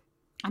on.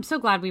 I'm so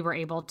glad we were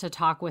able to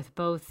talk with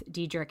both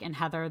Diedrich and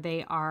Heather.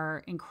 They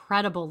are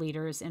incredible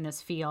leaders in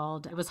this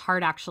field. It was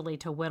hard actually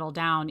to whittle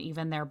down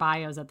even their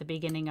bios at the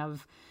beginning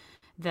of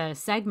the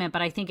segment,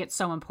 but I think it's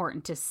so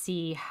important to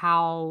see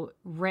how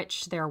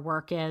rich their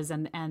work is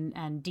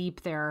and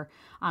deep their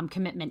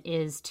commitment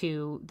is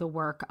to the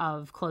work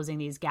of closing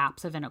these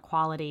gaps of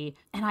inequality.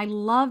 And I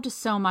loved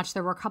so much.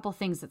 There were a couple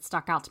things that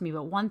stuck out to me,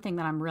 but one thing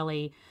that I'm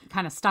really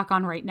kind of stuck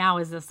on right now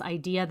is this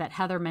idea that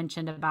Heather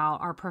mentioned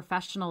about our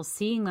professionals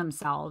seeing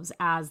themselves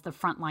as the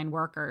frontline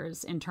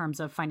workers in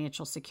terms of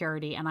financial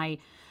security. And I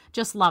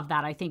just love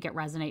that. I think it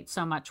resonates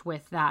so much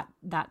with that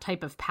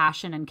type of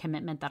passion and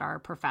commitment that our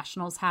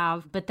professionals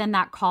have. But then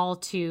that call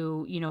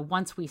to,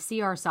 once we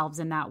see ourselves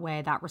in that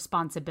way, that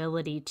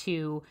responsibility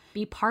to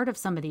be part of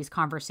some of these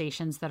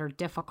conversations that are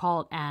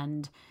difficult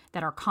and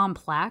that are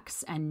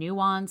complex and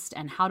nuanced.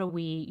 And how do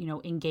we,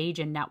 engage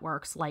in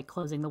networks like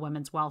Closing the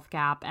Women's Wealth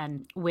Gap,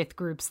 and with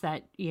groups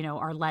that,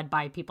 are led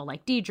by people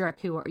like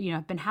Diedrich, who are,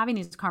 have been having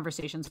these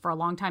conversations for a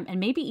long time, and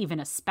maybe even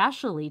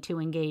especially to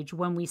engage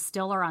when we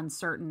still are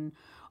uncertain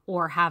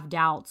or have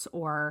doubts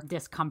or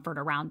discomfort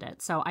around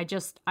it. So I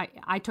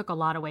took a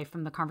lot away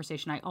from the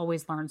conversation. I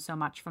always learn so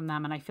much from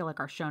them. And I feel like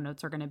our show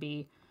notes are going to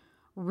be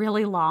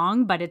really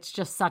long, but it's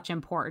just such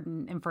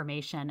important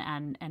information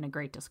and a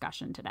great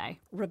discussion today.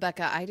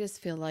 Rebecca, I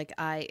just feel like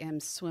I am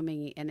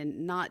swimming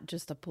in not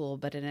just a pool,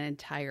 but in an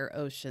entire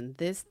ocean.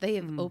 They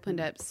have opened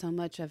up so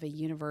much of a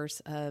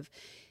universe of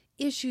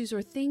issues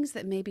or things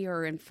that maybe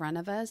are in front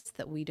of us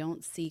that we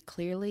don't see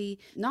clearly,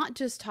 not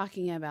just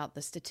talking about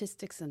the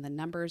statistics and the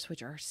numbers,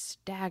 which are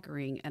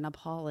staggering and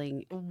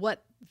appalling,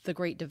 what the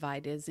great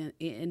divide is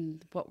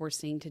in what we're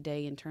seeing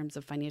today in terms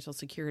of financial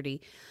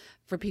security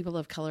for people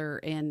of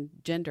color and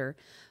gender,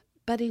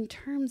 but in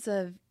terms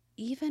of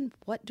even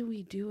what do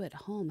we do at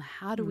home?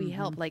 How do we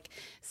help? Like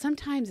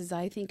sometimes as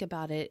I think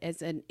about it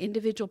as an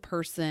individual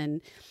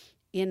person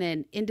in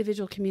an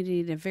individual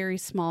community in a very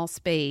small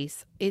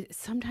space,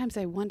 sometimes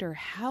I wonder,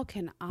 how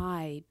can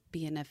I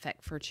be an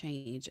effect for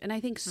change? And I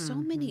think so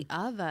many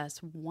of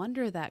us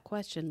wonder that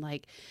question,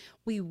 like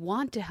we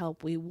want to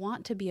help, we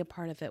want to be a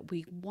part of it,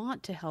 we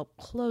want to help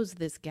close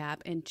this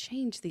gap and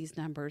change these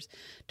numbers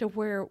to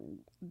where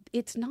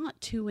it's not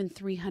 $200 and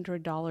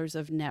 $300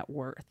 of net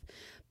worth,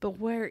 but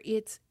where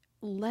it's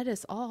let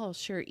us all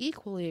share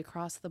equally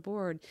across the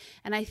board.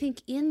 And I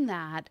think in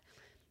that,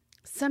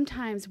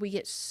 sometimes we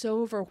get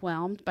so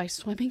overwhelmed by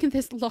swimming in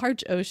this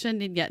large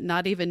ocean and yet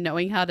not even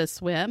knowing how to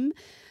swim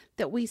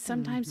that we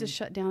sometimes just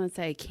shut down and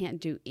say, I can't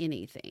do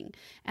anything.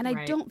 And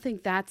I don't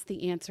think that's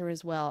the answer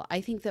as well.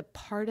 I think that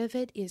part of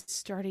it is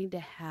starting to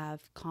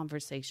have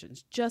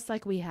conversations just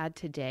like we had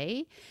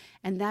today.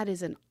 And that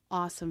is an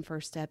awesome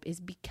first step,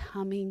 is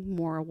becoming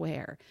more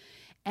aware.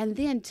 And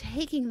then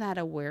taking that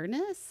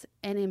awareness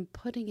and in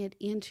putting it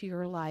into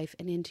your life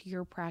and into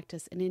your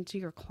practice and into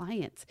your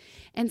clients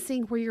and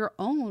seeing where your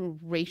own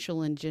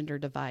racial and gender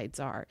divides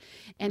are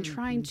and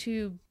trying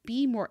to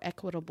be more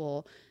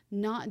equitable,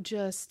 not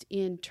just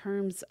in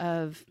terms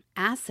of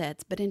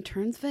assets, but in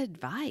terms of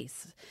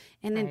advice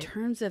and in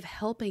terms of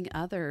helping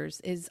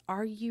others.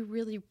 Are you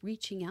really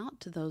reaching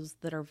out to those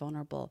that are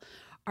vulnerable?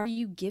 Are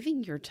you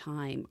giving your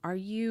time? Are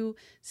you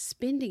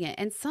spending it?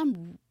 And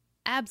some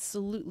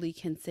absolutely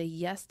can say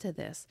yes to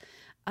this.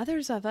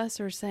 Others of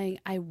us are saying,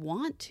 I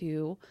want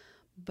to,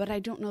 but I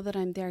don't know that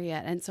I'm there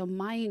yet. And so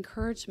my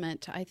encouragement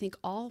to, I think,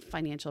 all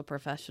financial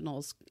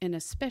professionals, and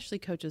especially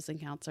coaches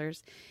and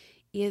counselors,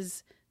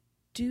 is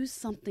do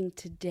something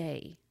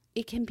today.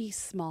 It can be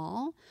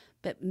small,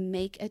 but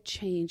make a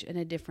change and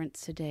a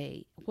difference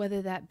today,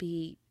 whether that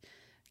be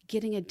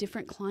getting a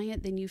different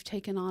client than you've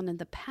taken on in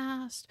the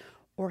past,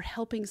 or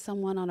helping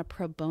someone on a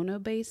pro bono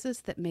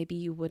basis that maybe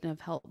you wouldn't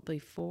have helped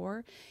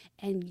before.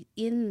 And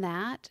in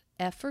that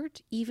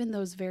effort, even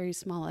those very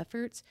small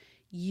efforts,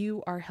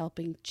 you are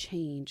helping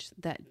change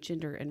that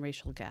gender and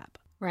racial gap.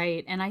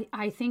 Right. And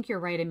I think you're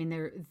right. I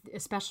mean,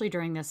 especially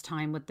during this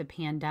time with the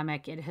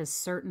pandemic, it has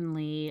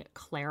certainly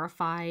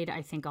clarified,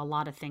 I think, a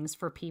lot of things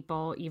for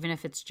people, even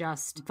if it's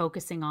just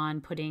focusing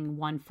on putting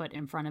one foot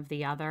in front of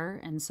the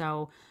other. And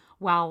so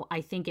while I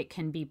think it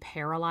can be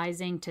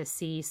paralyzing to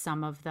see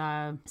some of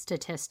the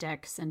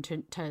statistics and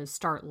to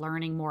start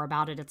learning more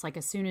about it, it's like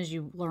as soon as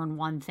you learn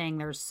one thing,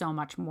 there's so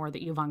much more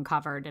that you've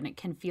uncovered, and it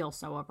can feel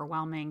so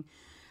overwhelming.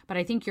 But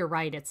I think you're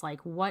right. It's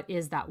like, what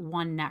is that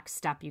one next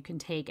step you can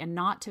take, and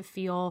not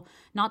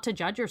to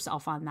judge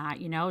yourself on that.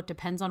 You know, it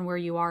depends on where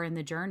you are in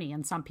the journey.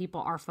 And some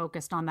people are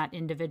focused on that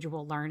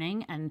individual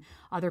learning, and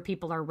other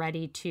people are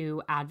ready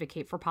to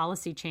advocate for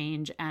policy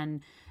change,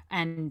 and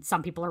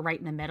some people are right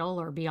in the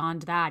middle or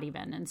beyond that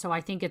even. And so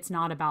I think it's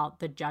not about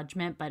the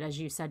judgment, but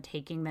as you said,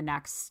 taking the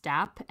next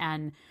step.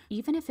 And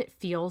even if it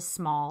feels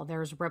small,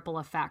 there's ripple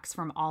effects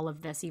from all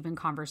of this, even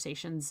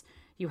conversations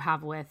you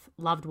have with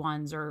loved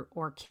ones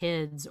or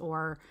kids,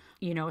 or,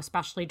 you know,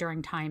 especially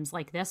during times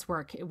like this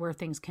where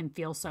things can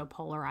feel so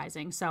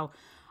polarizing. So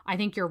I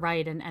think you're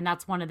right. And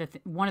that's one of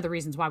the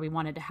reasons why we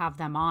wanted to have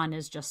them on,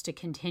 is just to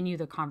continue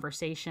the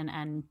conversation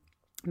and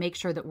make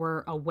sure that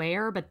we're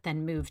aware, but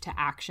then move to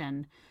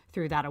action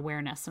through that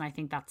awareness. And I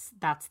think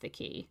that's the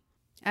key.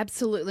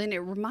 Absolutely. And it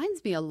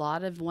reminds me a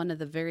lot of one of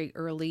the very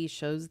early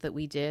shows that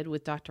we did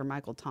with Dr.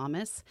 Michael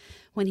Thomas,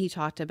 when he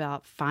talked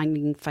about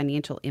finding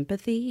financial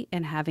empathy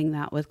and having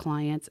that with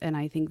clients. And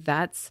I think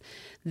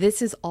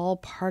this is all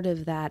part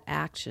of that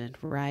action,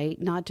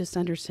 right? Not just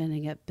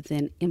understanding it, but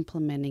then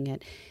implementing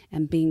it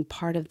and being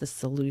part of the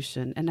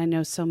solution. And I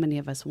know so many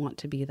of us want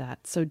to be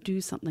that. So do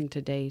something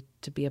today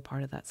to be a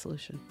part of that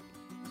solution.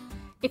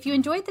 If you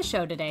enjoyed the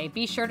show today,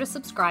 be sure to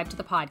subscribe to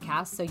the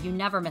podcast so you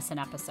never miss an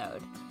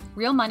episode.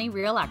 Real Money,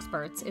 Real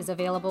Experts is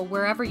available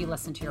wherever you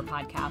listen to your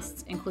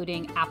podcasts,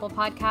 including Apple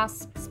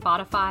Podcasts,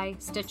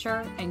 Spotify,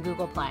 Stitcher, and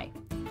Google Play.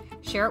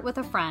 Share it with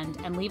a friend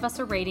and leave us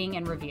a rating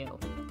and review.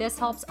 This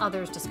helps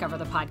others discover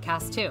the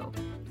podcast too.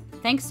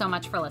 Thanks so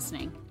much for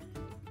listening.